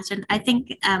agree, Martin. I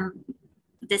think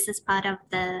this is part of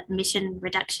the emission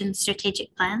reduction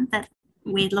strategic plan that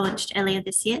we launched earlier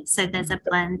this year. So there's a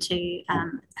plan to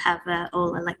have an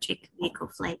all-electric vehicle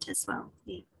fleet as well.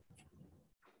 Yeah.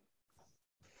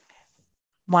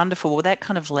 Wonderful. Well, that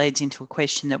kind of leads into a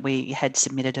question that we had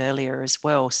submitted earlier as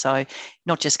well. So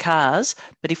not just cars,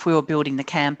 but if we were building the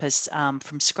campus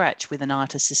from scratch with an eye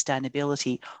to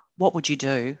sustainability, what would you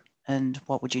do and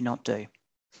what would you not do?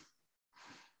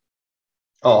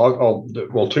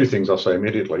 Well, two things I'll say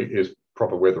immediately is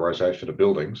proper weatherization of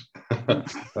buildings,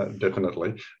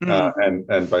 definitely,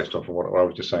 and based off of what I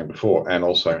was just saying before, and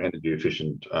also energy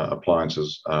efficient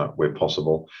appliances where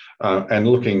possible, and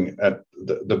looking at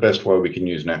the best way we can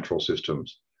use natural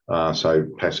systems, so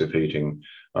passive heating,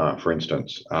 for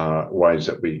instance, ways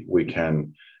that we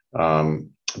can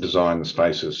design the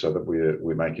spaces so that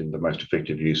we're making the most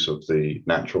effective use of the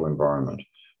natural environment,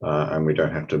 and we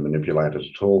don't have to manipulate it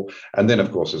at all. And then,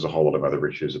 of course, there's a whole lot of other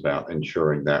issues about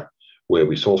ensuring that where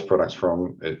we source products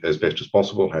from, as best as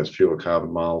possible, has fewer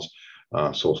carbon miles,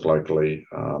 sourced locally,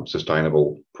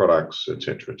 sustainable products,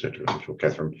 etc., etc. I'm sure,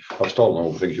 Catherine, I've stolen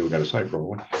all the things you were going to say,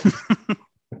 probably.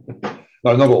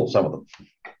 No, not all, some of them.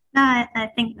 No,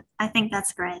 I think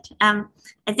that's great. I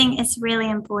think it's really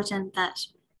important that,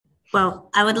 well,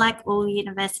 I would like all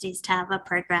universities to have a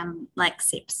program like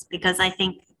SIPS, because I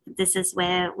think this is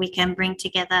where we can bring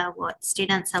together what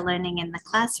students are learning in the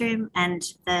classroom and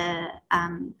the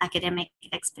academic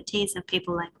expertise of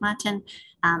people like Martin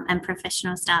and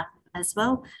professional staff as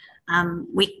well.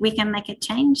 We can make a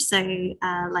change. So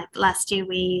like last year,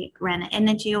 we ran an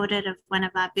energy audit of one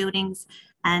of our buildings,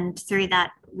 and through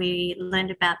that, we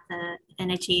learned about the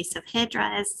energy use of hand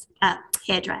dryers,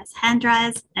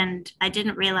 and I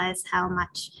didn't realize how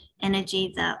much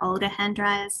energy the older hand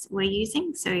dryers were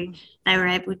using. So they were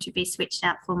able to be switched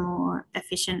out for more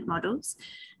efficient models.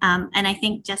 And I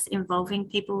think just involving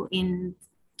people in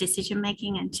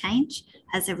decision-making and change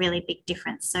has a really big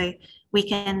difference. So we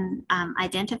can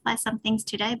identify some things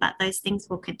today, but those things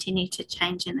will continue to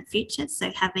change in the future.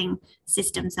 So having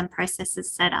systems and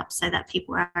processes set up so that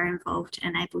people are involved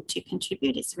and able to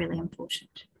contribute is really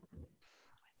important.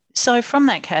 So from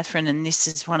that, Catherine, and this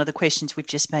is one of the questions we've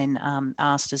just been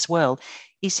asked as well,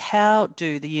 is how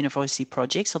do the university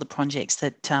projects or the projects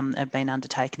that have been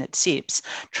undertaken at SIPS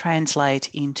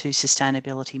translate into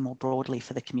sustainability more broadly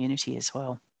for the community as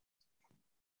well?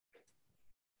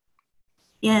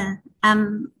 Yeah,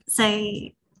 so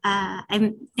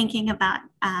I'm thinking about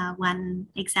one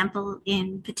example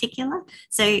in particular.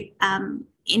 So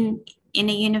in in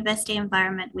a university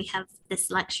environment, we have this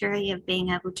luxury of being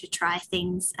able to try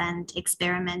things and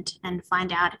experiment and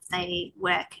find out if they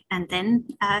work, and then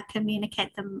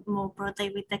communicate them more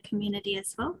broadly with the community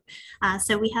as well.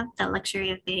 So we have the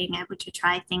luxury of being able to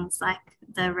try things like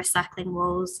the recycling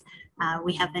walls.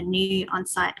 We have a new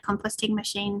on-site composting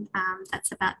machine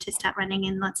that's about to start running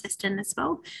in Launceston as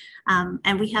well.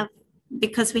 And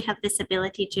because we have this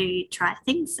ability to try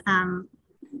things,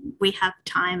 we have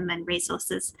time and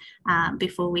resources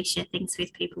before we share things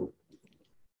with people.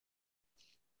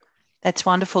 That's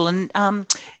wonderful. And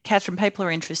Catherine, people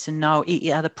are interested to know,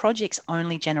 are the projects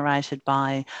only generated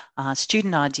by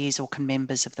student ideas, or can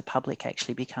members of the public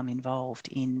actually become involved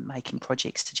in making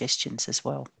project suggestions as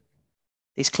well?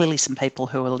 There's clearly some people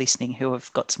who are listening who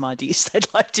have got some ideas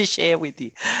they'd like to share with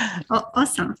you. Oh,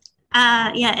 awesome.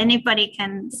 Yeah, anybody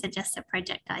can suggest a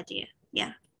project idea.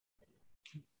 Yeah.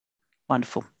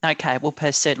 Wonderful. Okay, well,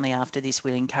 certainly after this,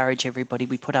 we'll encourage everybody.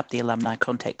 We put up the alumni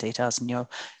contact details, and you're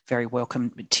very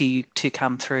welcome to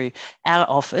come through our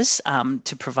office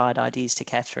to provide ideas to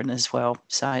Catherine as well.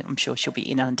 So I'm sure she'll be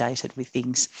inundated with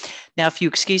things. Now, if you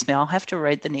excuse me, I'll have to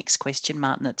read the next question,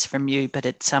 Martin. It's from you, but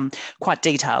it's quite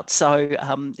detailed. So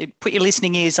put your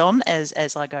listening ears on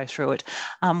as I go through it.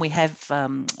 We have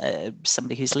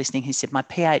somebody who's listening who said, my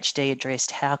PhD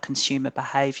addressed how consumer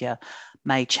behaviour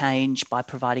may change by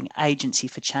providing agency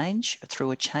for change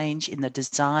through a change in the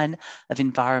design of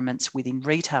environments within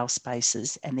retail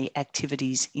spaces and the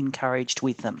activities encouraged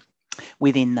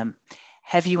within them.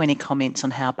 Have you any comments on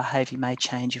how behaviour may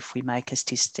change if we make a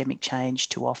systemic change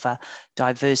to offer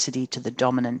diversity to the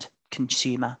dominant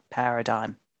consumer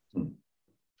paradigm?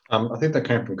 I think that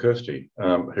came from Kirsty,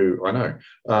 who I know.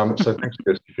 So thanks,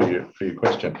 Kirsty, for your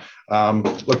question.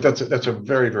 Look, that's a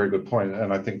very, very good point,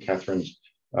 and I think Catherine's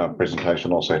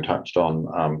presentation also touched on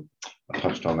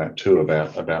that too,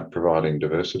 about providing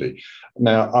diversity.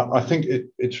 Now, I think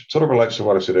it sort of relates to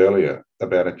what I said earlier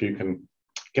about if you can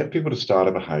get people to start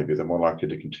a behaviour, they're more likely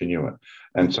to continue it.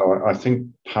 And so I think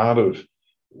part of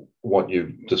what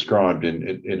you've described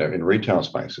in retail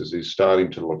spaces is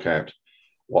starting to look at,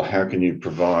 well, how can you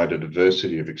provide a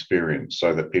diversity of experience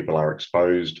so that people are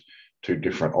exposed to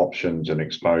different options and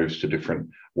exposed to different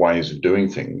ways of doing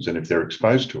things. And if they're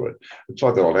exposed to it, it's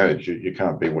like the old adage, you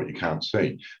can't be what you can't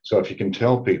see. So if you can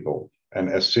tell people and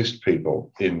assist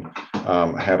people in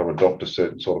how to adopt a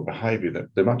certain sort of behaviour, that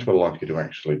they're much more likely to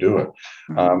actually do it.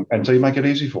 And so you make it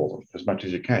easy for them as much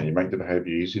as you can. You make the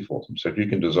behaviour easy for them. So if you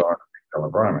can design a retail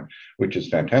environment, which is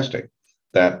fantastic,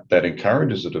 that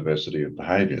encourages the diversity of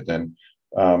behaviour, then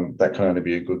that can only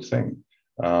be a good thing.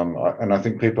 And I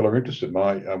think people are interested.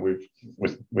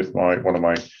 With one of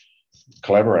my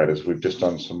collaborators, we've just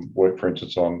done some work, for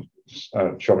instance, on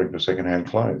shopping for secondhand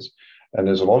clothes. And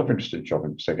there's a lot of interest in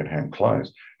shopping for secondhand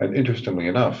clothes. And interestingly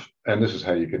enough, and this is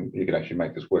how you can actually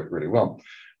make this work really well,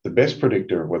 the best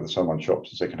predictor of whether someone shops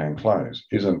for secondhand clothes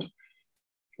isn't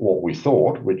what we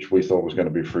thought, which we thought was going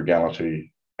to be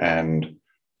frugality and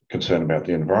concern about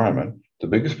the environment. The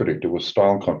biggest predictor was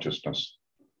style consciousness.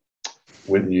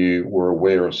 When you were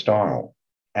aware of style,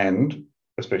 and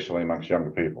especially amongst younger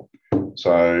people.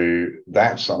 So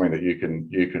that's something that you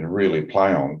can really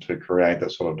play on to create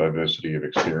that sort of diversity of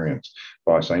experience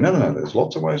by saying, no, there's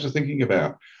lots of ways of thinking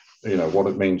about, what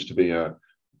it means to be a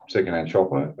secondhand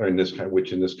shopper, or in this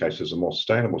case is a more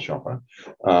sustainable shopper,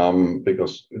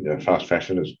 because fast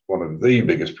fashion is one of the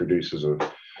biggest producers of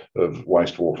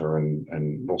wastewater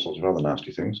and all sorts of other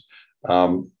nasty things.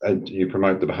 And you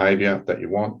promote the behaviour that you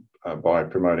want by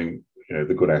promoting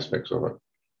the good aspects of it.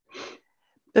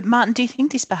 But Martin, do you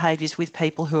think this behaviour is with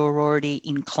people who are already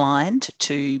inclined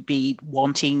to be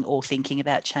wanting or thinking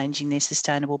about changing their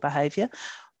sustainable behaviour?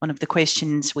 One of the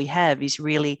questions we have is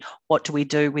really, what do we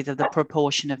do with the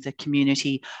proportion of the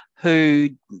community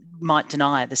who might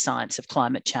deny the science of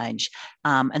climate change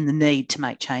and the need to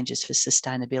make changes for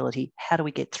sustainability? How do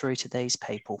we get through to these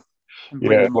people and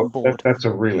bring them on board? It's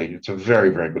a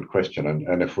very, very good question.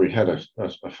 And if we had a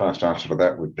fast answer to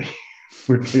that, we'd be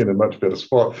in a much better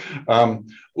spot.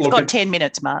 It's got 10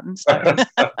 minutes, Martin. So.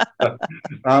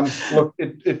 Look,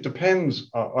 it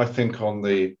depends, I think, on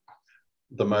the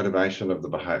motivation of the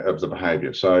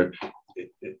behaviour. So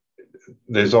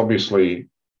there's obviously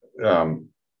climate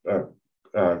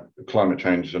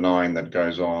change denying that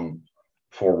goes on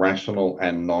for rational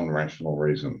and non-rational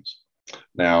reasons.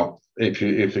 Now, if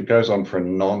it goes on for a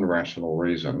non-rational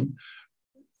reason,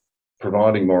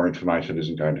 providing more information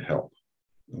isn't going to help.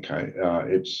 Okay,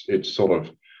 it's sort of,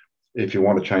 if you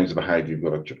want to change the behaviour, you've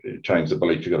got to change the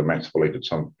belief. You've got to match the belief at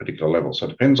some particular level. So it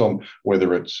depends on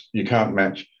whether you can't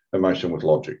match emotion with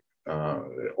logic,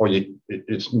 or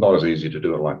it's not as easy to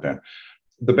do it like that.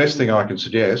 the best thing I can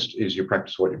suggest is you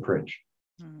practice what you preach,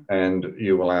 Mm. and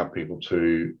you allow people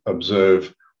to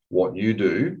observe what you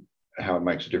do, how it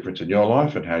makes a difference in your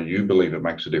life, and how you believe it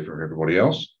makes a difference for everybody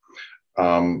else.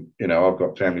 You know, I've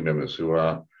got family members who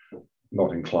are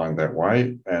not inclined that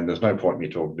way, and there's no point in me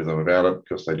talking to them about it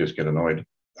because they just get annoyed,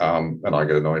 and I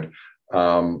get annoyed.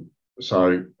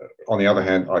 So on the other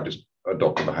hand, I just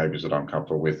adopt the behaviours that I'm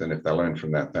comfortable with, and if they learn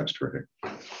from that, that's terrific.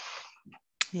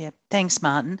 Yeah, thanks,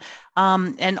 Martin.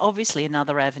 And obviously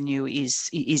another avenue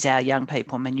is our young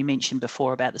people. I mean, you mentioned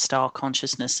before about the style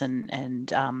consciousness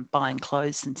and buying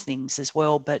clothes and things as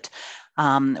well. But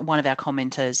one of our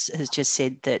commenters has just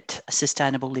said that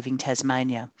Sustainable Living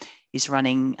Tasmania is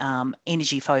running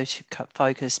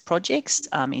energy-focused projects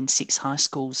in 6 high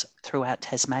schools throughout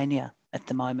Tasmania at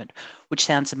the moment, which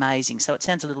sounds amazing. So it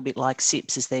sounds a little bit like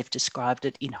SIPs as they've described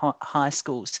it in high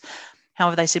schools.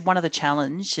 However, they said one of the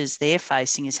challenges they're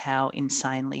facing is how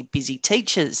insanely busy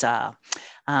teachers are.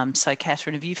 So,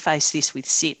 Catherine, have you faced this with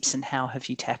SIPs and how have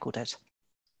you tackled it?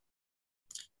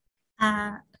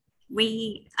 I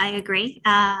agree,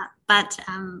 but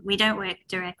we don't work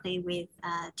directly with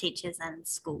teachers and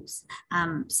schools,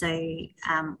 so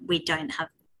we don't have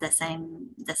the same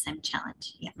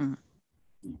challenge. Yeah. Mm.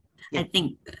 Yeah. I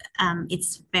think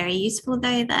it's very useful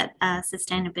though that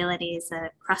sustainability is a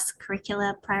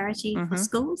cross-curricular priority for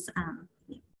schools.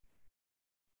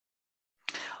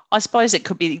 I suppose it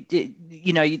could be,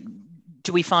 you know,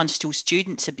 do we find still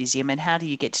students are busy? I mean, how do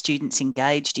you get students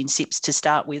engaged in SIPs to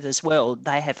start with as well?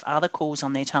 They have other calls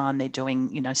on their time. They're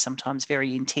doing, you know, sometimes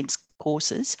very intense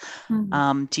courses.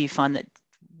 Mm-hmm. Do you find that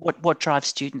what drives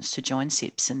students to join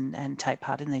SIPs and take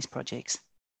part in these projects?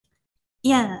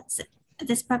 Yeah, so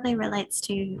this probably relates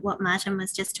to what Martin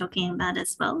was just talking about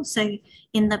as well. So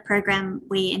in the program,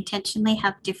 we intentionally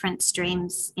have different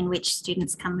streams in which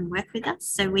students come and work with us.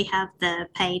 So we have the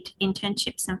paid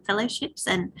internships and fellowships,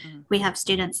 and we have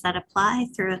students that apply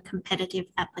through a competitive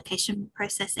application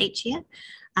process each year.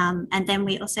 And then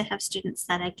we also have students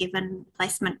that are given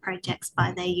placement projects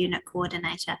by their unit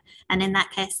coordinator. And in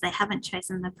that case, they haven't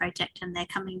chosen the project and they're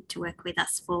coming to work with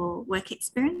us for work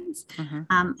experience.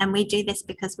 Mm-hmm. And we do this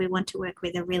because we want to work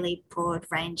with a really broad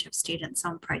range of students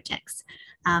on projects.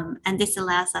 And this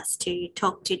allows us to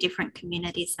talk to different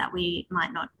communities that we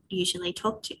might not usually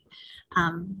talk to.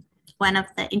 One of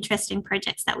the interesting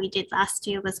projects that we did last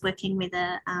year was working with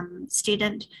a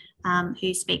student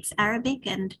who speaks Arabic,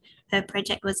 and her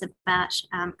project was about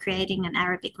creating an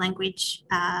Arabic language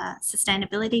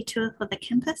sustainability tour for the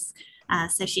campus.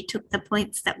 So she took the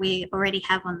points that we already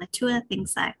have on the tour,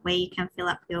 things like where you can fill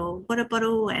up your water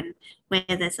bottle and where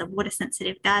there's a water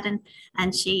sensitive garden,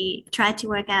 and she tried to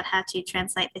work out how to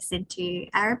translate this into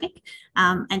Arabic.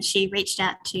 And she reached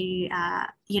out to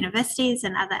universities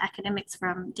and other academics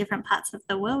from different parts of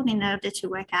the world in order to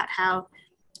work out how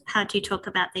to talk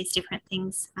about these different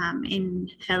things in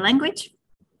her language.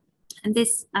 And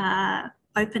this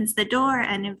opens the door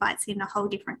and invites in a whole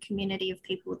different community of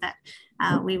people that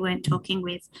we weren't talking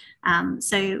with.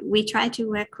 So we try to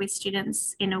work with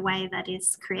students in a way that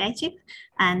is creative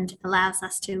and allows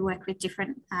us to work with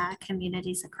different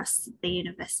communities across the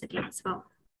university as well.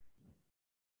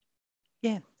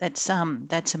 Yeah, that's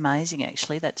amazing,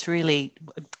 actually. That's really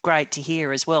great to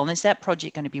hear as well. And is that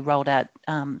project going to be rolled out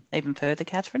even further,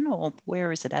 Catherine, or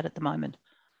where is it at the moment?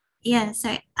 Yeah,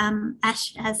 so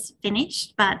Ash has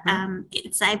finished, but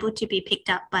it's able to be picked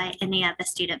up by any other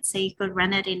student. So you could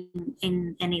run it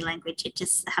in any language. It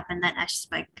just happened that Ash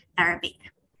spoke Arabic.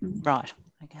 Right,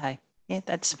 okay. Yeah,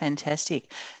 that's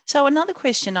fantastic. So another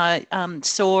question I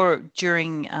saw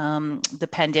during the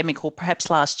pandemic, or perhaps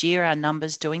last year, our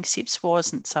numbers doing SIPs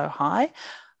wasn't so high.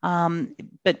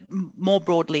 But more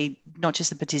broadly, not just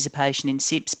the participation in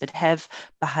SIPs, but have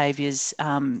behaviours,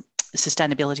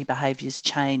 sustainability behaviours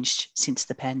changed since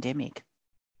the pandemic?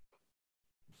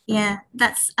 Yeah,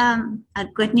 that's a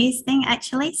good news thing,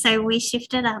 actually. So we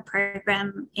shifted our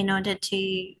program in order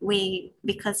to,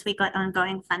 because we got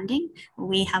ongoing funding,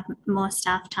 we have more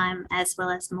staff time as well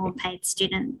as more paid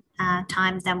student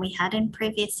time than we had in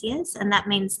previous years. And that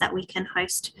means that we can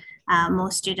host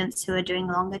more students who are doing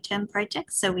longer term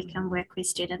projects. So we can work with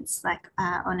students like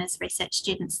honours research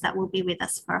students that will be with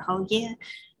us for a whole year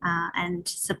and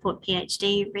support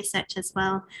PhD research as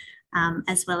well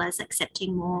as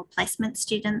accepting more placement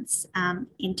students,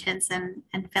 interns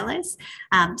and fellows.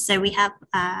 So we have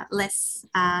less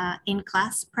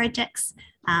in-class projects.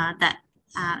 That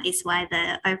is why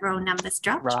the overall numbers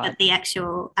dropped, right. But the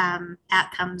actual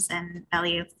outcomes and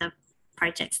value of the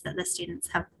projects that the students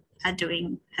are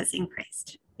doing has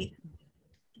increased.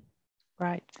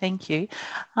 Great, thank you.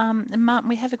 And Martin,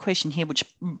 we have a question here which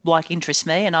interests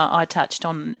me, and I touched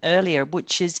on earlier,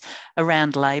 which is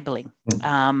around labelling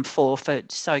for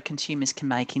so consumers can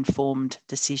make informed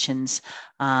decisions.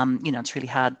 It's really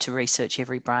hard to research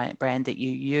every brand that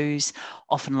you use.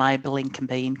 Often labelling can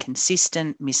be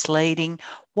inconsistent, misleading.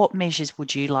 What measures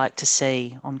would you like to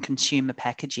see on consumer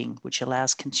packaging, which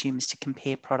allows consumers to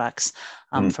compare products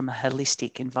from a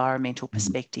holistic environmental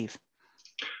perspective?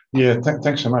 Yeah,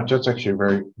 thanks so much. That's actually a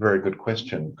very, very good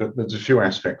question. There's a few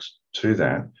aspects to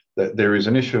that. There is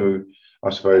an issue, I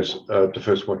suppose, to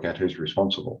first work out who's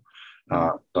responsible.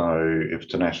 So if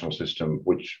it's a national system,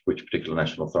 which particular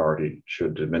national authority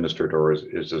should administer it, or is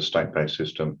it a state-based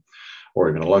system, or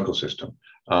even a local system?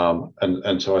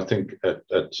 And so I think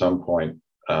at some point,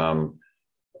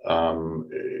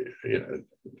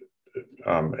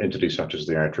 entities such as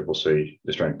the ACCC, the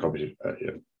Australian Coffee,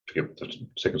 forget what the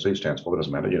second C stands for, but it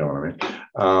doesn't matter, you know what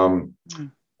I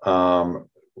mean,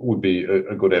 would be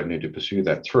a good avenue to pursue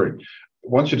that through.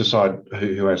 Once you decide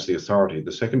who has the authority,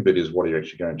 the second bit is what are you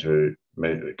actually going to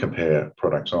compare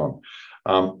products on?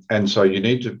 And so you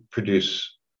need to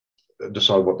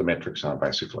decide what the metrics are,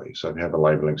 basically. So if you have a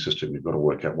labelling system, you've got to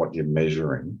work out what you're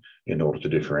measuring in order to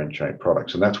differentiate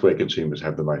products. And that's where consumers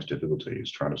have the most difficulty,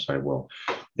 is trying to say, well,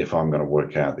 if I'm going to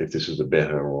work out if this is a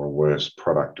better or a worse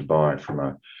product to buy from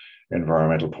an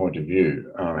environmental point of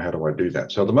view, how do I do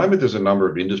that? So at the moment, there's a number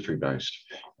of industry-based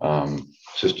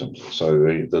systems.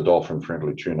 So the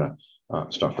dolphin-friendly tuna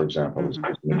stuff, for example, is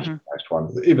an industry-based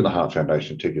one. Even the Heart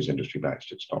Foundation TIC is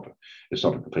industry-based. It's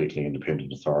not a completely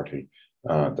independent authority,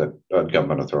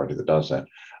 government authority that does that.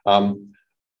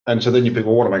 And so then you think,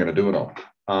 well, what am I going to do it on?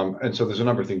 And so there's a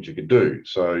number of things you could do.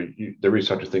 So there is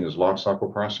such a thing as life cycle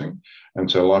pricing. And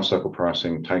so life cycle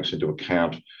pricing takes into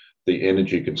account the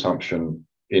energy consumption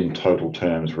in total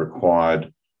terms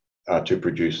required to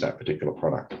produce that particular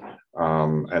product.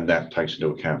 And that takes into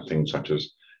account things such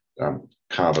as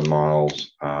carbon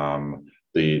miles,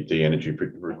 the energy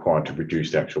required to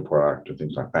produce the actual product and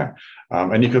things like that.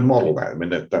 And you can model that. I mean,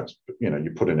 that's,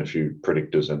 you put in a few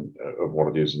predictors of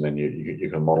what it is, and then you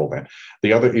can model that.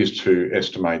 The other is to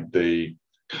estimate the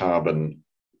carbon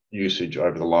usage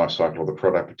over the life cycle of the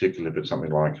product, particularly if it's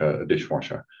something like a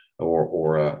dishwasher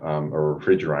or a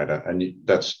refrigerator. And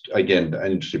that's, again,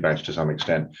 industry-based to some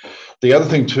extent. The other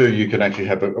thing too, you can actually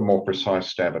have a more precise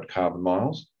stab at carbon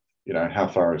miles. How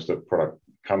far is the product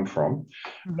come from?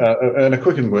 And a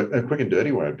quick and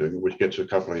dirty way of doing it, which gets to a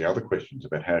couple of the other questions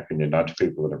about how can you nudge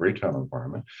people in a retail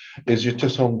environment, is you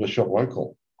just tell them to shop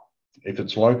local. If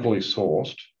it's locally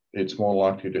sourced, it's more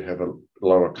likely to have a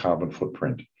lower carbon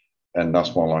footprint and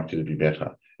thus more likely to be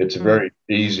better. It's a very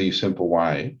easy, simple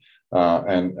way.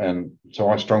 And so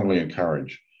I strongly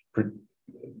encourage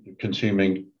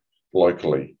consuming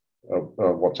locally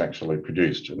what's actually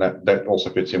produced. And that also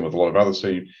fits in with a lot of other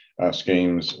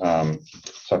schemes,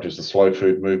 such as the slow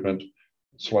food movement.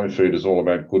 Slow food is all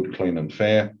about good, clean and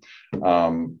fair.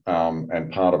 And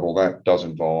part of all that does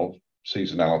involve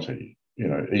seasonality,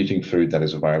 eating food that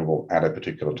is available at a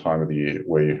particular time of the year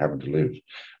where you happen to live,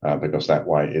 because that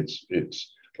way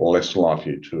it's less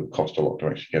likely to cost a lot to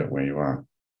actually get it where you are.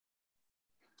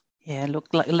 Yeah, look,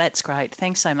 that's great.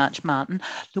 Thanks so much, Martin.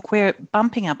 Look, we're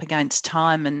bumping up against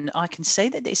time, and I can see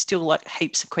that there's still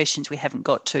heaps of questions we haven't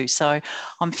got to. So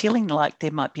I'm feeling like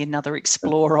there might be another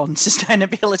Explore on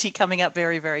sustainability coming up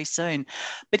very, very soon.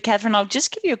 But Catherine, I'll just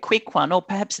give you a quick one, or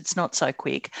perhaps it's not so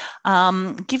quick.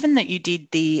 Given that you did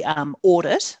the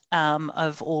audit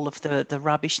of all of the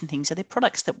rubbish and things, are there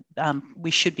products that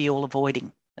we should be all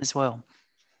avoiding as well?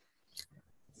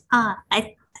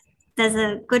 There's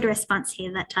a good response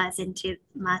here that ties into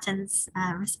Martin's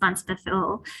response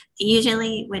before.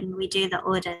 Usually when we do the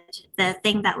audit, the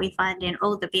thing that we find in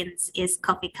all the bins is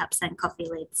coffee cups and coffee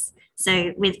lids.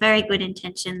 So with very good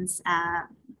intentions,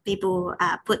 people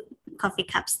put coffee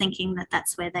cups thinking that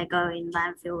that's where they go in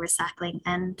landfill, recycling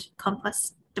and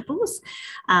compostables.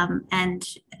 And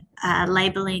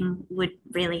labelling would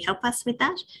really help us with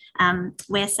that.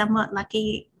 We're somewhat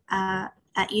lucky at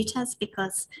UTAS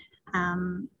because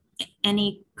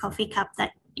any coffee cup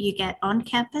that you get on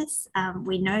campus,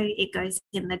 we know it goes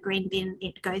in the green bin,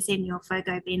 it goes in your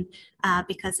FOGO bin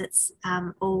because it's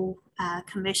all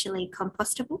commercially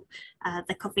compostable,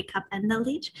 the coffee cup and the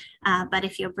lid. But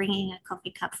if you're bringing a coffee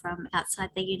cup from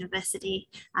outside the university,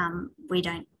 we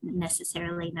don't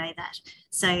necessarily know that.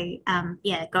 So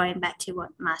yeah, going back to what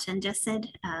Martin just said,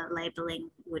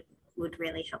 labelling would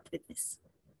really help with this.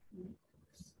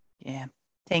 Yeah.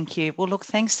 Thank you. Well, look,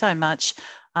 thanks so much,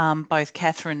 both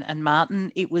Catherine and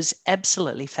Martin. It was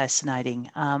absolutely fascinating,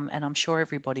 and I'm sure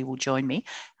everybody will join me,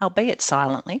 albeit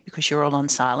silently because you're all on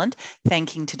silent,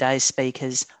 thanking today's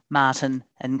speakers, Martin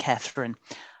and Catherine.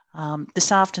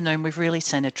 This afternoon, we've really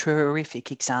seen a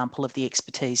terrific example of the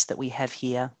expertise that we have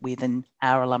here within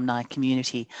our alumni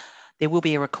community. There will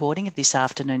be a recording of this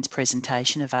afternoon's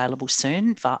presentation available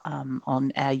soon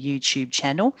on our YouTube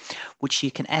channel, which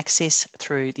you can access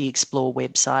through the Explore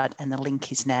website, and the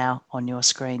link is now on your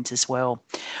screens as well.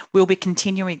 We'll be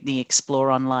continuing the Explore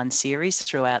online series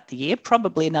throughout the year,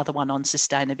 probably another one on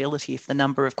sustainability if the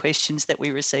number of questions that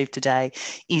we received today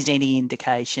is any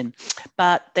indication.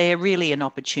 But they're really an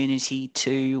opportunity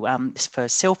for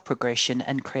self-progression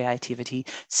and creativity,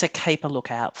 so keep a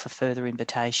lookout for further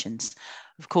invitations.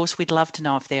 Of course, we'd love to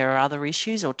know if there are other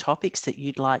issues or topics that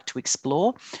you'd like to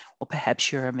explore, or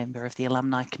perhaps you're a member of the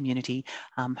alumni community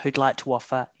who'd like to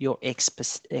offer your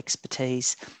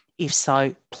expertise. If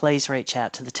so, please reach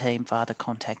out to the team via the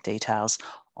contact details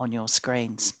on your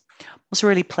screens. I was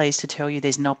really pleased to tell you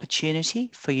there's an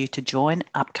opportunity for you to join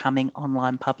upcoming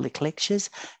online public lectures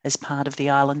as part of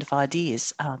the Island of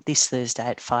Ideas this Thursday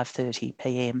at 5:30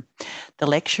 p.m. The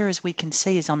lecture, as we can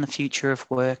see, is on the future of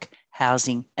work,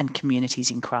 housing and communities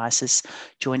in crisis.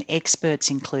 Join experts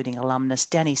including alumnus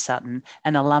Danny Sutton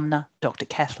and alumna Dr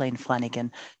Kathleen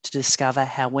Flanagan to discover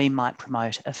how we might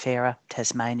promote a fairer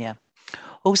Tasmania.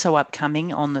 Also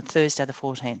upcoming on the Thursday the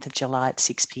 14th of July at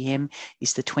 6 p.m.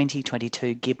 is the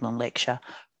 2022 Giblin Lecture,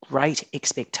 Great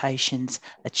Expectations,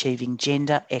 Achieving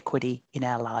Gender Equity in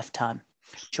Our Lifetime.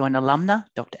 Join alumna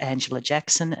Dr Angela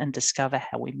Jackson and discover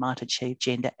how we might achieve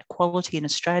gender equality in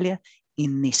Australia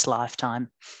in this lifetime.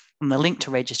 And the link to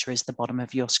register is at the bottom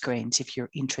of your screens if you're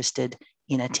interested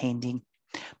in attending.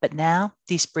 But now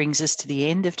this brings us to the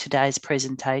end of today's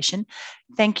presentation.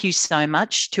 Thank you so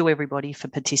much to everybody for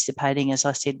participating. As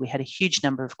I said, we had a huge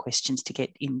number of questions to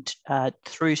get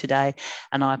through today,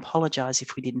 and I apologise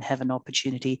if we didn't have an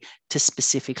opportunity to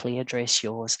specifically address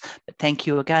yours. But thank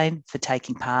you again for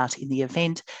taking part in the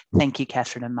event. Thank you,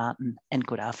 Catherine and Martin, and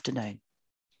good afternoon.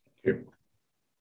 Thank you.